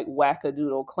believing like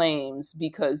wackadoodle claims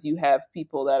because you have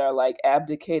people that are like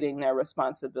abdicating their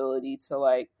responsibility to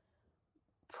like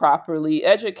properly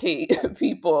educate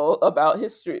people about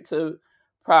history, to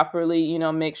properly,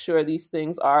 make sure these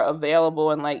things are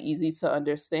available and like easy to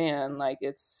understand. Like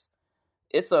it's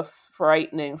a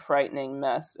frightening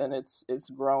mess, and it's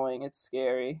growing. It's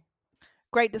scary.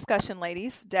 Great discussion,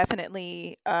 ladies.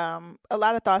 Definitely a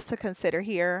lot of thoughts to consider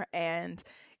here. And,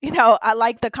 I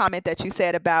like the comment that you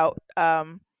said about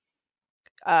the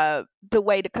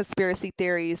way the conspiracy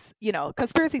theories,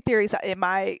 in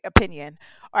my opinion,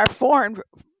 are formed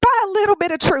by a little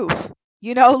bit of truth.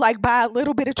 Like by a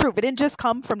little bit of truth. It didn't just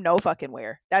come from no fucking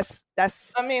where. That's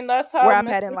I mean, that's where how I'm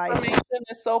at in life. misinformation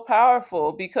is so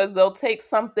powerful, because they'll take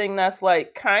something that's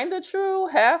like kind of true,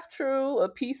 half true, a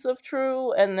piece of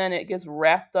true, and then it gets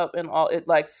wrapped up in all, it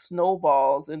like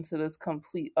snowballs into this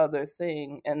complete other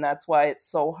thing. And that's why it's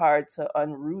so hard to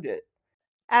unroot it.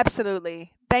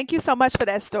 Absolutely. Thank you so much for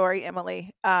that story,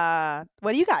 Emily. What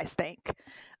do you guys think?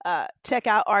 Check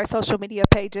out our social media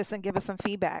pages and give us some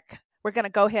feedback. We're going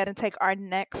to go ahead and take our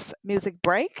next music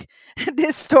break.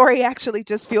 This story actually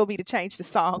just fueled me to change the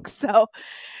song. So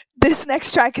this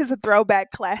next track is a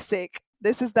throwback classic.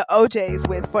 This is the OJs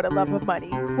with For the Love of Money.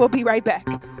 We'll be right back.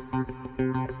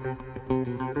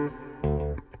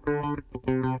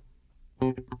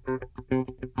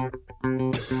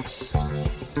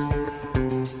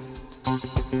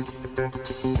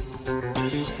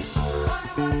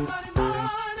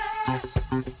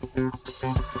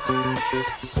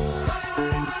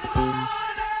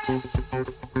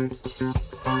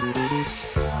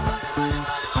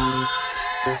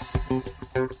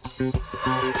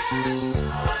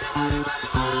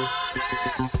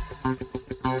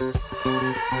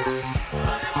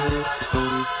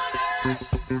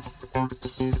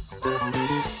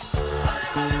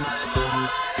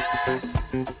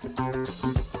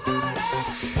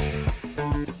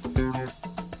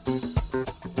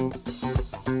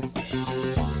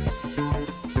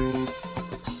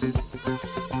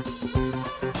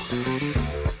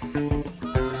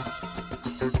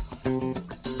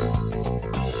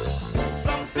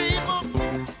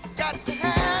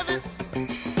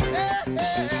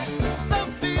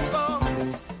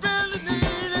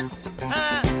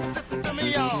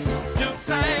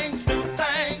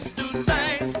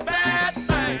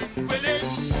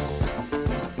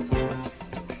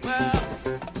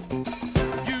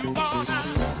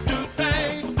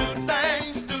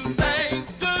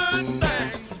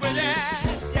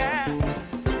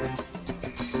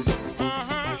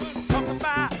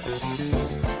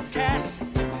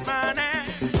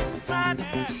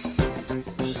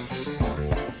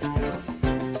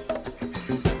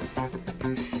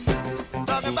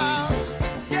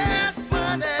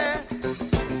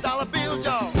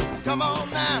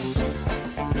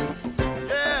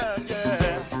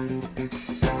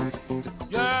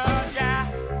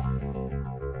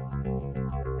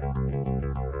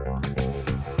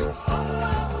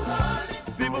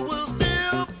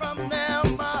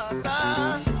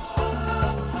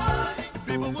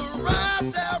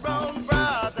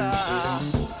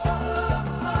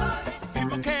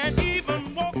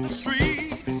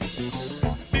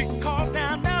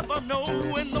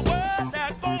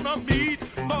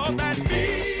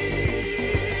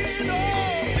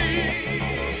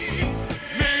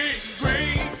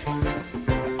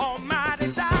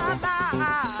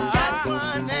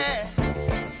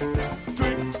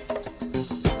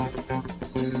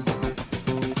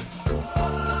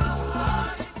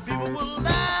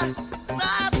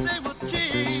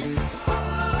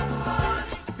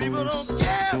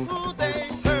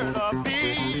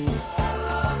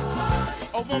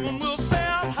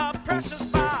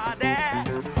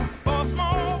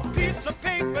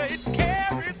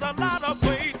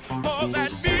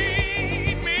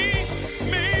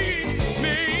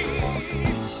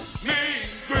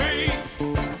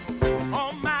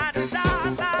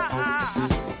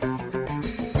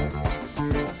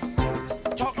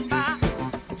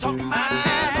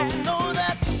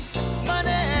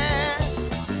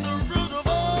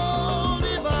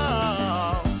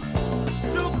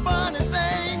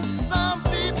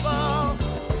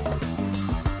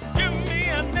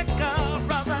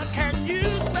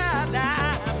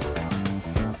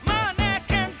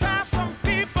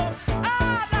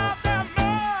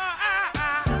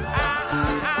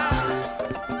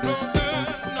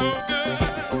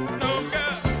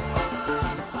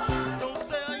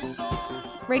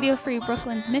 Radio Free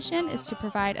Brooklyn's mission is to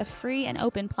provide a free and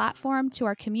open platform to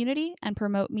our community and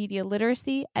promote media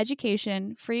literacy,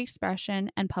 education, free expression,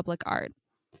 and public art.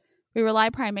 We rely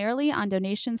primarily on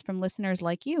donations from listeners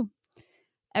like you.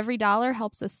 Every dollar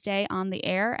helps us stay on the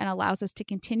air and allows us to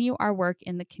continue our work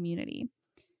in the community.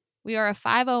 We are a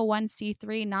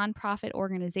 501c3 nonprofit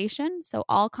organization, so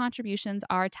all contributions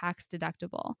are tax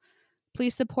deductible.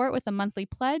 Please support with a monthly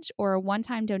pledge or a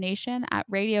one-time donation at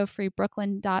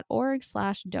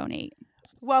radiofreebrooklyn.org/donate.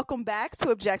 Welcome back to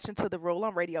Objection to the Rule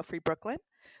on Radio Free Brooklyn.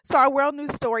 So our world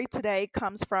news story today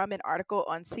comes from an article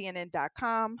on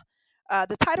CNN.com.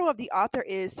 The title of the author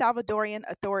is Salvadorian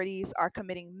Authorities Are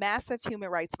Committing Massive Human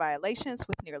Rights Violations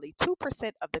with Nearly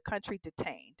 2% of the Country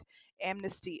Detained,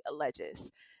 Amnesty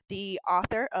Alleges. The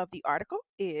author of the article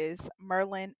is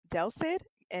Merlin Delcid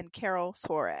and Carol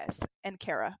Suarez and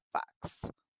Kara Fox.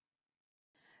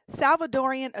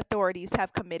 Salvadorian authorities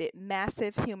have committed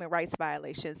massive human rights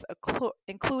violations,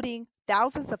 including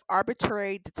thousands of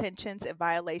arbitrary detentions and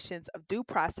violations of due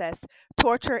process,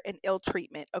 torture, and ill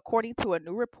treatment, according to a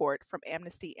new report from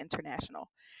Amnesty International.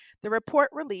 The report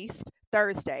released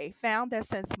Thursday found that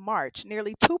since March,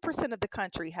 nearly 2% of the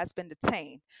country has been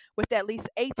detained, with at least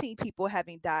 18 people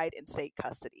having died in state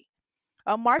custody.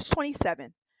 On March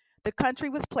 27th, the country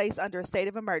was placed under a state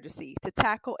of emergency to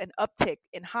tackle an uptick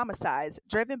in homicides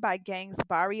driven by gangs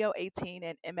Barrio 18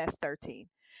 and MS-13.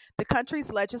 The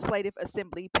country's legislative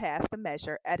assembly passed the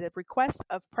measure at the request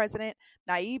of President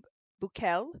Nayib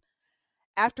Bukele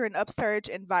after an upsurge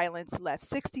in violence left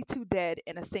 62 dead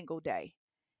in a single day.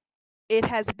 It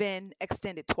has been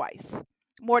extended twice.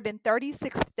 More than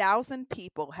 36,000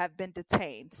 people have been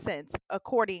detained since,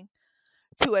 according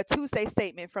to a Tuesday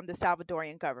statement from the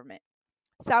Salvadorian government.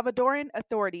 Salvadoran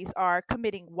authorities are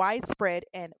committing widespread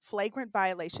and flagrant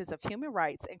violations of human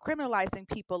rights and criminalizing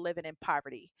people living in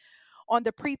poverty on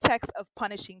the pretext of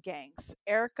punishing gangs,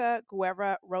 Erica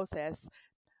Guerra Roses,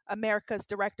 America's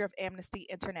director of Amnesty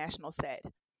International, said.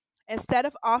 Instead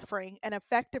of offering an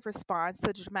effective response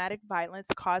to the dramatic violence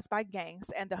caused by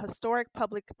gangs and the historic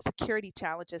public security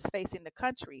challenges facing the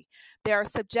country, they are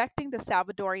subjecting the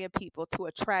Salvadorian people to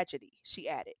a tragedy, she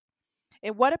added.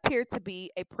 In what appeared to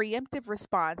be a preemptive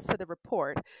response to the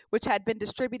report, which had been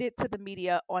distributed to the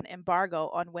media on embargo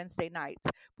on Wednesday nights,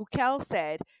 Bukele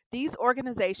said these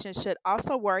organizations should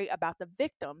also worry about the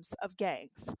victims of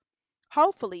gangs.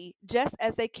 Hopefully, just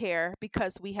as they care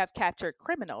because we have captured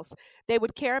criminals, they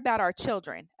would care about our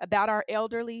children, about our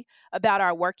elderly, about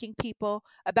our working people,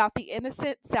 about the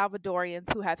innocent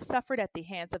Salvadorians who have suffered at the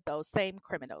hands of those same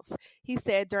criminals, he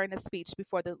said during a speech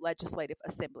before the Legislative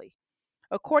Assembly.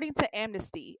 According to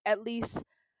Amnesty, at least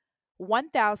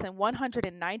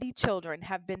 1,190 children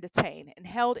have been detained and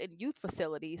held in youth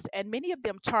facilities, and many of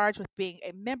them charged with being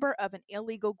a member of an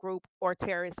illegal group or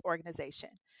terrorist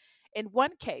organization. In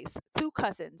one case, two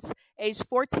cousins, aged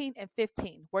 14 and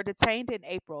 15, were detained in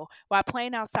April while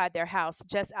playing outside their house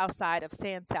just outside of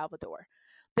San Salvador.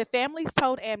 The families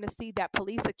told Amnesty that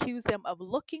police accused them of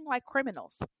looking like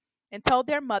criminals and told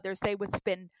their mothers they would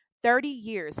spend 30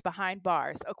 years behind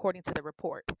bars, according to the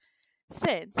report.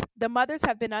 Since, the mothers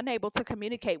have been unable to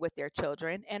communicate with their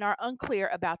children and are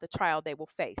unclear about the trial they will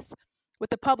face,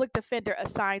 with the public defender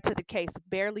assigned to the case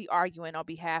barely arguing on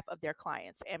behalf of their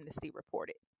clients, Amnesty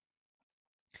reported.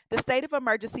 The state of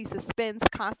emergency suspends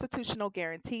constitutional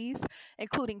guarantees,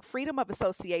 including freedom of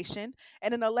association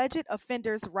and an alleged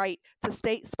offender's right to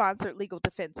state-sponsored legal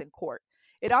defense in court.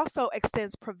 It also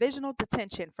extends provisional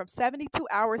detention from 72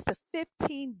 hours to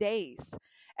 15 days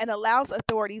and allows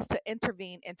authorities to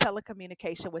intervene in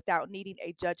telecommunication without needing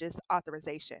a judge's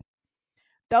authorization.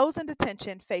 Those in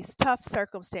detention face tough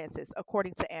circumstances,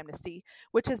 according to Amnesty,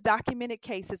 which has documented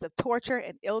cases of torture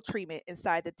and ill treatment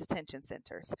inside the detention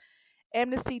centers.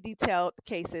 Amnesty detailed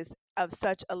cases of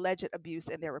such alleged abuse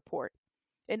in their report.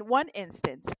 In one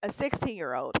instance, a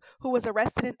 16-year-old who was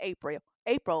arrested in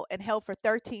April and held for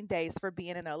 13 days for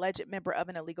being an alleged member of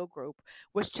an illegal group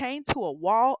was chained to a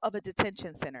wall of a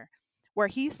detention center where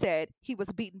he said he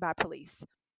was beaten by police.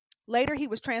 Later, he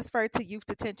was transferred to youth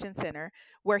detention center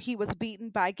where he was beaten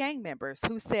by gang members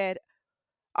who he said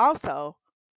also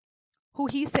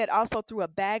threw a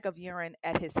bag of urine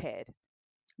at his head.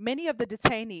 Many of the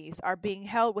detainees are being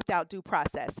held without due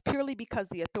process purely because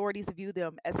the authorities view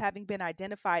them as having been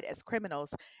identified as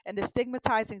criminals in the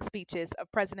stigmatizing speeches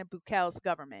of President Bukele's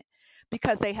government,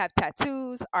 because they have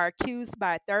tattoos, are accused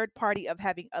by a third party of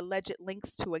having alleged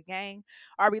links to a gang,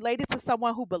 are related to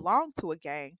someone who belonged to a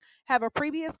gang, have a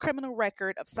previous criminal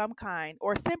record of some kind,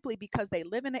 or simply because they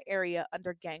live in an area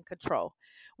under gang control,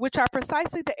 which are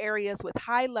precisely the areas with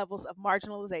high levels of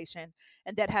marginalization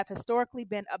and that have historically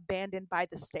been abandoned by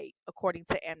the state, according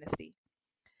to Amnesty.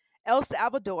 El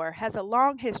Salvador has a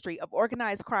long history of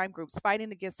organized crime groups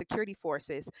fighting against security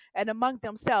forces and among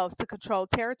themselves to control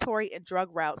territory and drug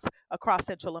routes across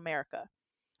Central America.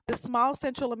 The small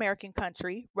Central American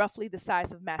country, roughly the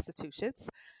size of Massachusetts,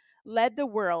 led the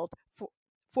world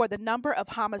for the number of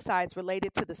homicides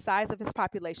related to the size of its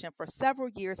population for several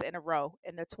years in a row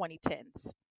in the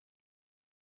 2010s.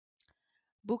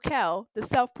 Bukele, the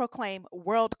self-proclaimed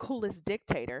world coolest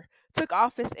dictator, took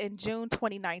office in June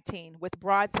 2019 with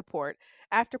broad support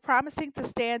after promising to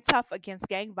stand tough against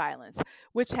gang violence,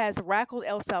 which has rackled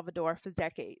El Salvador for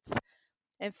decades.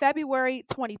 In February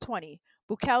 2020,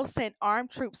 Bukele sent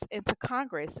armed troops into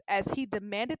Congress as he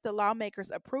demanded the lawmakers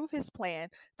approve his plan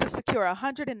to secure a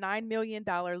 $109 million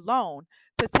loan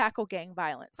to tackle gang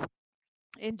violence.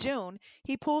 In June,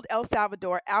 he pulled El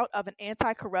Salvador out of an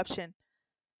anti-corruption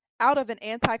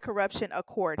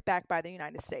accord backed by the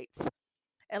United States.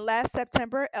 And last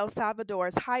September, El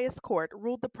Salvador's highest court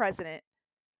ruled the president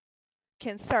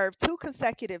can serve 2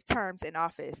 consecutive terms in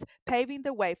office, paving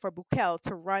the way for Bukele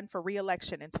to run for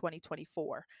re-election in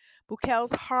 2024.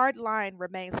 Bukele's hard line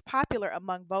remains popular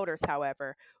among voters,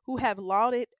 however, who have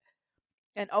lauded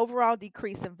an overall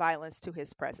decrease in violence to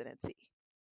his presidency.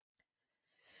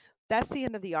 That's the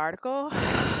end of the article.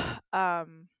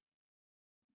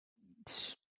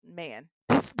 Man,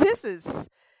 this is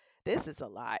a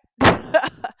lot.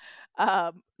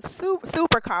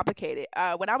 Super complicated.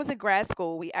 When I was in grad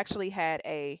school, we actually had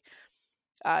a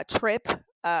trip.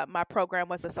 My program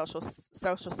was a social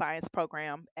science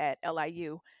program at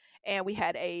LIU, and we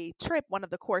had a trip, one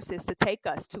of the courses, to take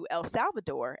us to El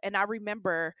Salvador. And I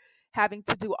remember having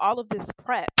to do all of this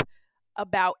prep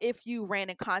about if you ran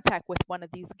in contact with one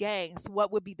of these gangs,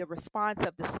 what would be the response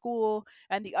of the school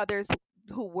and the others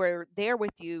who were there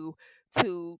with you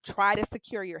to try to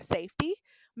secure your safety.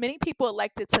 Many people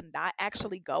elected to not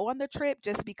actually go on the trip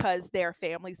just because their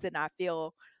families did not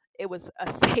feel it was a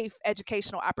safe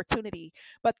educational opportunity.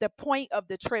 But the point of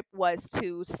the trip was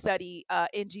to study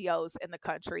NGOs in the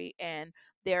country and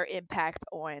their impact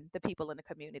on the people in the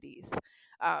communities.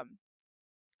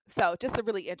 So just a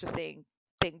really interesting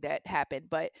thing that happened,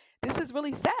 but this is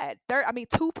really sad.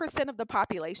 2% of the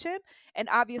population, and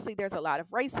obviously there's a lot of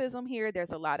racism here, there's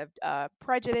a lot of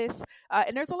prejudice,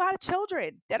 and there's a lot of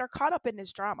children that are caught up in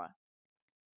this drama.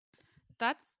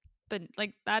 That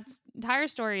entire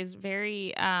story is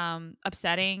very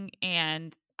upsetting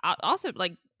and also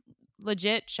like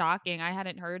legit shocking. I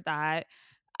hadn't heard that.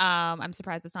 I'm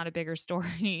surprised it's not a bigger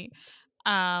story.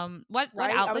 What outlet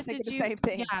I was thinking did the you? Same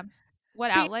thing. Yeah.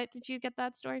 What outlet did you get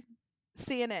that story?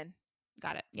 CNN.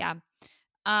 Got it. Yeah.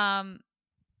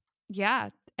 Yeah,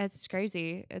 it's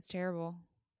crazy. It's terrible.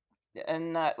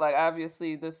 And not like,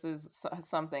 obviously this is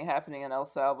something happening in El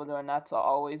Salvador, not to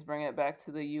always bring it back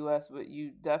to the US, but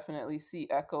you definitely see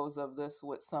echoes of this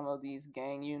with some of these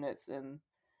gang units, and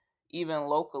even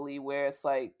locally, where it's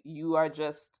like you are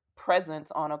just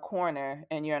present on a corner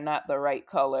and you're not the right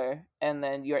color, and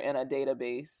then you're in a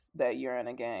database that you're in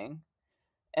a gang,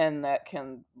 and that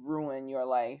can ruin your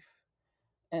life.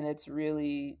 And it's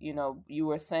really, you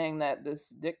were saying that this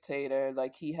dictator,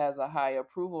 like, he has a high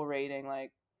approval rating,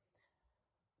 like,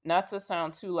 not to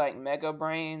sound too like mega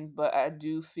brain, but I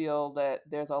do feel that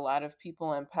there's a lot of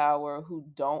people in power who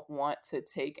don't want to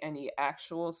take any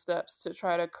actual steps to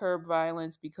try to curb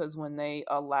violence, because when they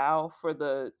allow for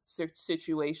the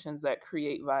situations that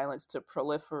create violence to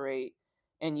proliferate,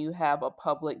 and you have a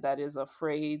public that is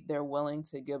afraid, they're willing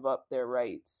to give up their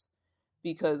rights.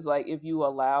 Because like, if you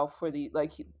allow for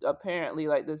apparently,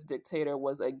 like, this dictator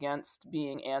was against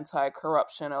being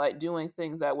anti-corruption or like doing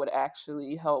things that would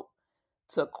actually help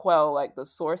to quell like the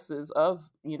sources of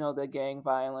the gang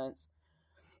violence.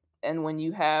 And when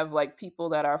you have like people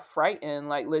that are frightened,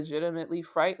 like legitimately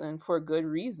frightened for good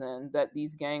reason, that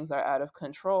these gangs are out of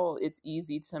control, it's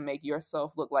easy to make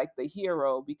yourself look like the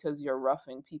hero because you're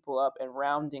roughing people up and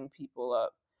rounding people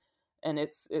up. And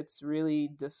it's really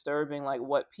disturbing, like,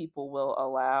 what people will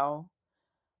allow,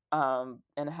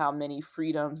 and how many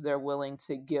freedoms they're willing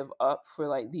to give up for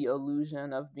like the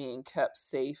illusion of being kept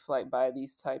safe, like by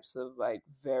these types of like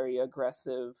very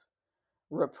aggressive,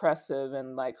 repressive,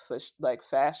 and like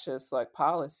fascist like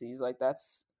policies. Like,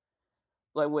 that's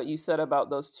like what you said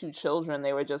about those 2 children.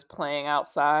 They were just playing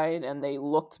outside and they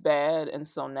looked bad, and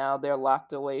so now they're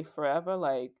locked away forever.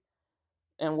 Like,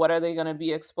 and what are they going to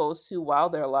be exposed to while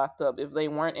they're locked up? If they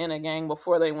weren't in a gang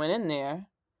before they went in there,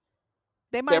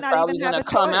 they might they're not probably even going have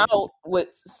to a come choice. out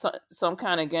with some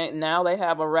kind of gang. Now they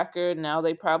have a record. Now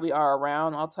they probably are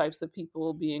around all types of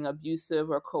people being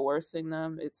abusive or coercing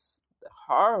them. It's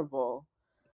horrible.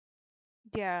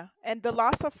 Yeah, and the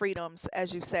loss of freedoms,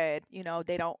 as you said,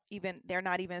 they're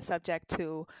not even subject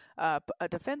to a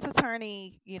defense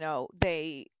attorney.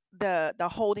 The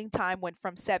holding time went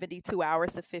from 72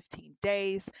 hours to 15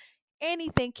 days.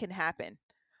 Anything can happen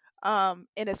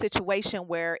in a situation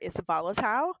where it's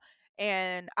volatile,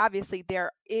 and obviously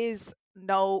there is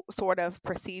no sort of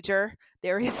procedure.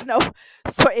 There is no,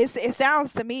 so it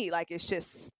sounds to me like it's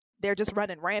just they're just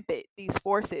running rampant, these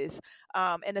forces.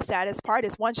 And the saddest part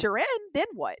is once you're in, then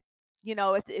what?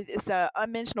 It's an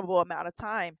unmentionable amount of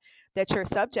time that you're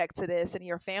subject to this, and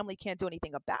your family can't do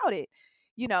anything about it.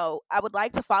 I would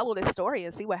like to follow this story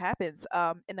and see what happens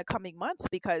in the coming months,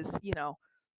 because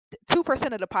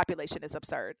 2% of the population is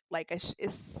absurd. Like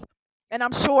and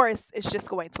I'm sure it's just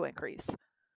going to increase.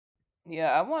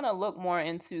 Yeah, I want to look more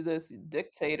into this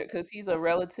dictator because he's a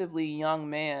relatively young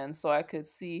man. So I could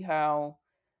see how,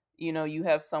 you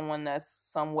have someone that's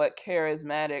somewhat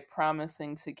charismatic,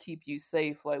 promising to keep you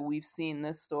safe. Like we've seen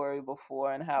this story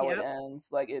before and how it Yep. ends.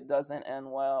 Like it doesn't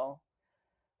end well.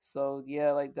 So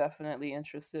yeah, like definitely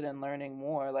interested in learning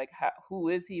more. Like who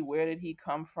is he? Where did he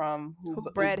come from? Who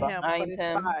Is bred him for behind this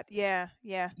him? spot? Yeah,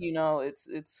 yeah.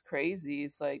 It's crazy.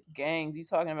 It's like gangs. You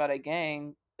talking about a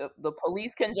gang? The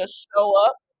police can just show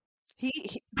up.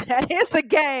 That is the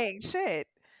gang. Shit.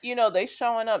 They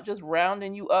showing up just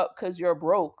rounding you up because you're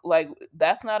broke. Like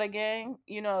that's not a gang.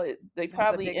 They That's the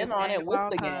probably in biggest on gang it of with all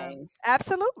the time. gangs.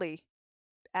 Absolutely.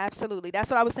 Absolutely.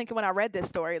 That's what I was thinking when I read this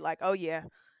story. Like, oh yeah,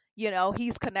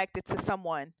 he's connected to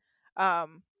someone.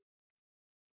 Um,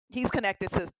 he's connected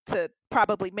to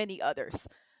probably many others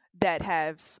that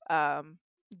have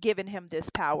given him this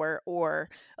power or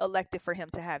elected for him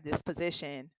to have this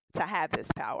position, to have this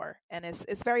power. And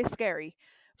it's very scary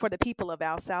for the people of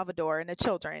El Salvador and the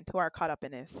children who are caught up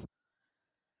in this.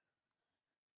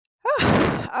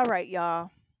 All right, y'all.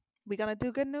 We gonna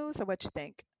do good news, or what you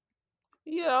think?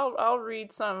 Yeah, I'll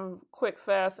read some quick,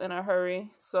 fast, in a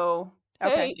hurry. So,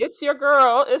 Okay. hey, it's your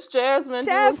girl. It's Jasmine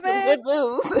doing some Jasmine, good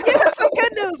news. give us some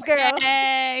good news, girl.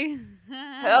 Yay!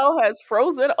 Hell has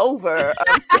frozen over.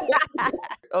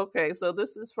 Okay, so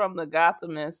this is from The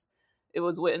Gothamist. It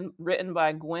was written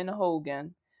by Gwen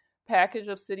Hogan. Package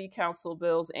of city council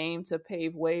bills aim to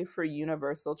pave way for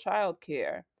universal child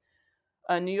care.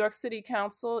 New York City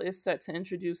Council is set to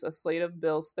introduce a slate of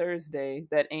bills Thursday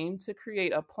that aim to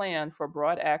create a plan for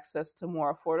broad access to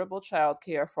more affordable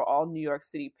childcare for all New York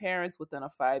City parents within a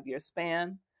 5-year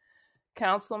span.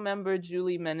 Council member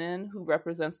Julie Menin, who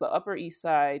represents the Upper East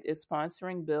Side, is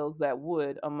sponsoring bills that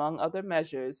would, among other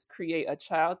measures, create a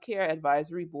child care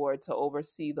advisory board to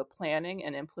oversee the planning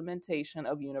and implementation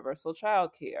of universal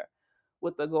child care,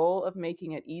 with the goal of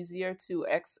making it easier to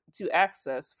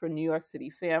access for New York City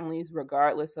families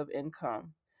regardless of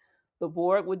income. The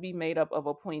board would be made up of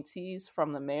appointees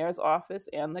from the mayor's office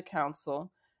and the council,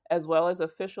 as well as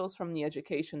officials from the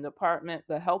education department,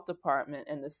 the health department,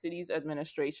 and the city's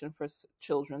administration for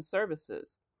children's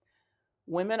services.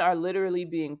 Women are literally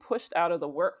being pushed out of the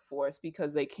workforce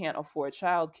because they can't afford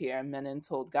childcare, Menon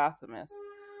told Gothamist.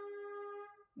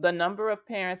 The number of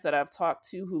parents that I've talked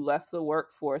to who left the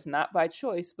workforce not by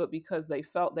choice, but because they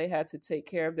felt they had to take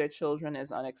care of their children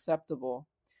is unacceptable.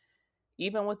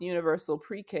 Even with universal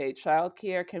pre-K,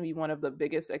 childcare can be one of the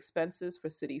biggest expenses for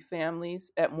city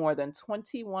families at more than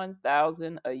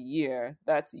 $21,000 a year.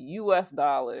 That's US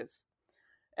dollars.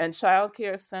 And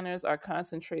childcare centers are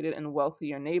concentrated in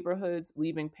wealthier neighborhoods,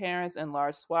 leaving parents in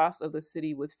large swaths of the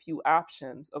city with few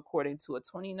options, according to a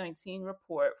 2019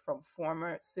 report from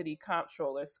former city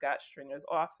comptroller Scott Stringer's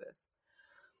office.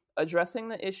 Addressing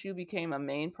the issue became a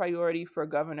main priority for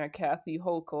Governor Kathy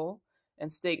Hochul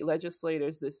and state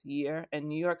legislators this year, and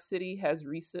New York City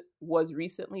was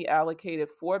recently allocated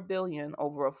 $4 billion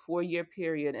over a 4-year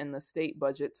period in the state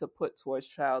budget to put towards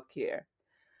child care.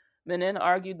 Menon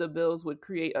argued the bills would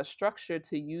create a structure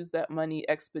to use that money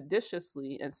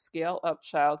expeditiously and scale up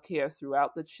child care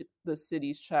throughout the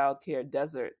city's child care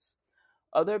deserts.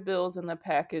 Other bills in the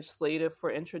package slated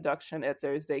for introduction at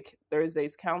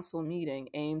Thursday's council meeting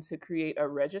aim to create a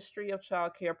registry of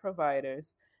child care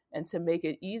providers and to make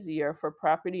it easier for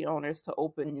property owners to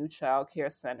open new child care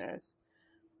centers.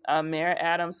 Mayor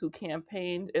Adams, who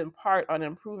campaigned in part on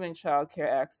improving child care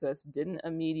access, didn't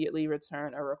immediately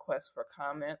return a request for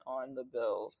comment on the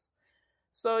bills.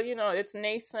 So, it's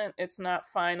nascent, it's not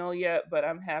final yet, but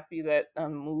I'm happy that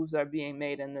moves are being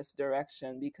made in this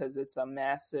direction because it's a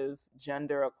massive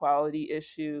gender equality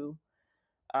issue.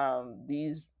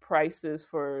 These prices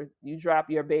for you drop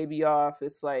your baby off,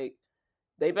 it's like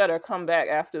they better come back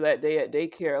after that day at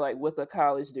daycare, like with a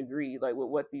college degree, like with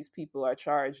what these people are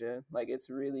charging. Like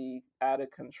it's really out of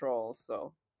control.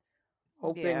 So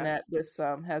hoping that this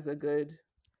has a good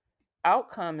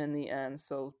outcome in the end.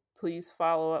 So please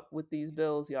follow up with these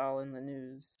bills, y'all, in the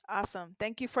news. Awesome.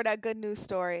 Thank you for that good news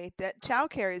story. That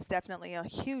childcare is definitely a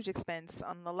huge expense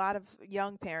on a lot of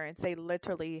young parents. They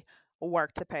literally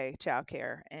work to pay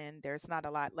childcare, and there's not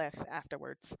a lot left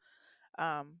afterwards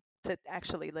to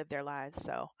actually live their lives.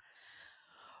 So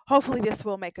hopefully this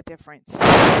will make a difference.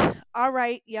 All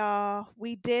right, y'all.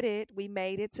 We did it. We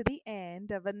made it to the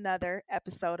end of another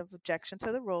episode of Objection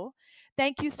to the Rule.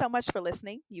 Thank you so much for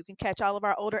listening. You can catch all of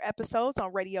our older episodes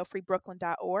on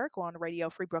radiofreebrooklyn.org or on the Radio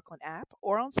Free Brooklyn app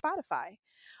or on Spotify.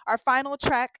 Our final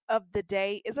track of the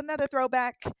day is another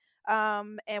throwback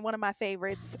and one of my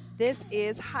favorites. This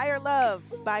is Higher Love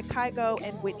by Kygo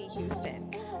and Whitney Houston.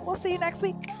 We'll see you next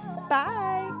week.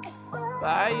 Bye.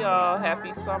 Bye, y'all.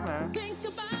 Happy summer.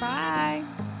 Bye.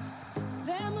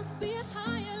 There must be a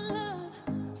higher love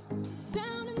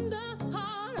down in the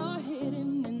heart or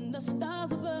hidden in the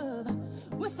stars above.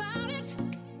 Without it,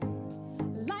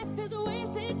 life is a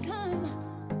wasted time.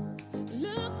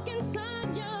 Look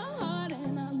inside your heart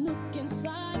and I look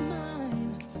inside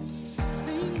mine.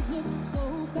 Things look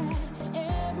so bad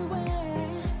everywhere.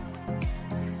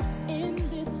 In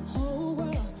this whole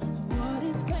world, what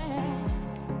is fair?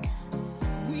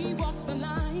 We walk the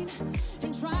line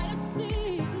and try to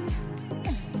see,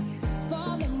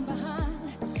 falling behind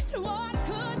what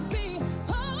could be.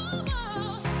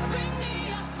 Oh, bring me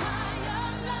a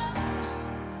higher love.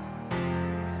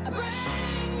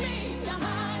 Bring me a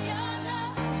higher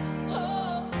love.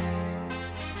 Oh,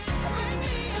 bring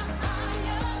me a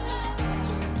higher love.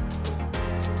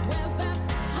 Where's that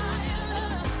higher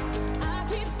love? I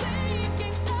keep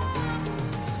thinking of.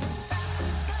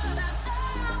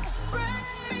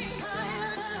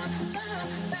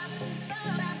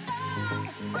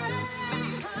 Bring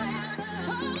me higher love.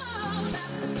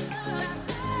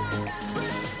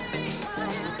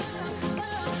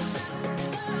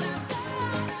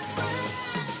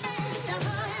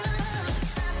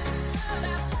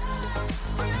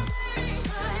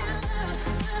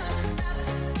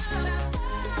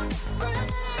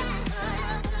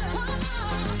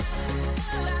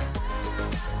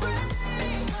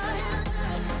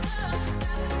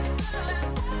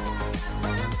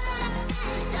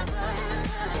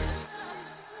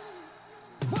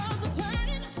 Worlds are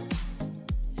turning,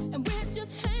 and we're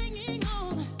just hanging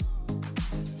on,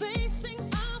 facing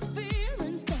our fear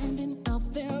and standing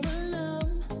out there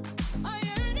alone. I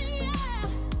yearn, yeah,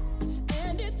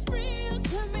 and it's real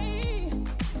to me.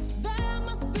 There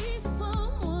must be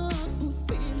someone who's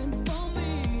feeling for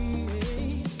me.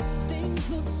 Things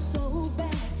look so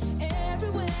bad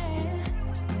everywhere.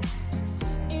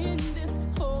 In this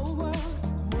whole world,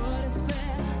 what is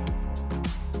fair?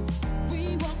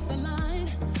 We walk the line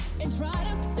and try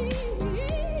to see,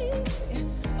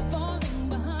 falling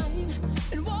behind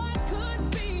and what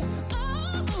could be.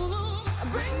 Oh,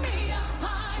 bring me a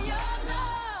higher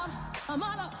love. I'm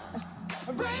all up.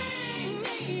 Bring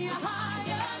me a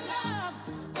higher love.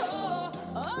 Oh,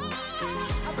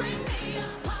 bring me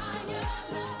a higher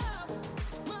love.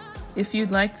 If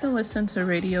you'd like to listen to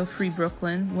Radio Free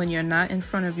Brooklyn when you're not in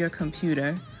front of your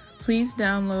computer, please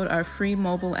download our free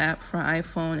mobile app for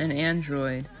iPhone and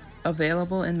Android,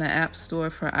 available in the App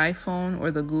Store for iPhone or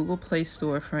the Google Play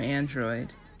Store for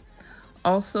Android.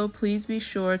 Also, please be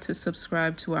sure to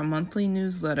subscribe to our monthly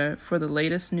newsletter for the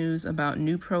latest news about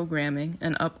new programming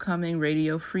and upcoming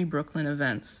Radio Free Brooklyn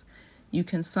events. You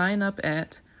can sign up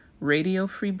at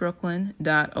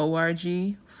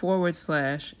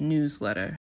radiofreebrooklyn.org/newsletter.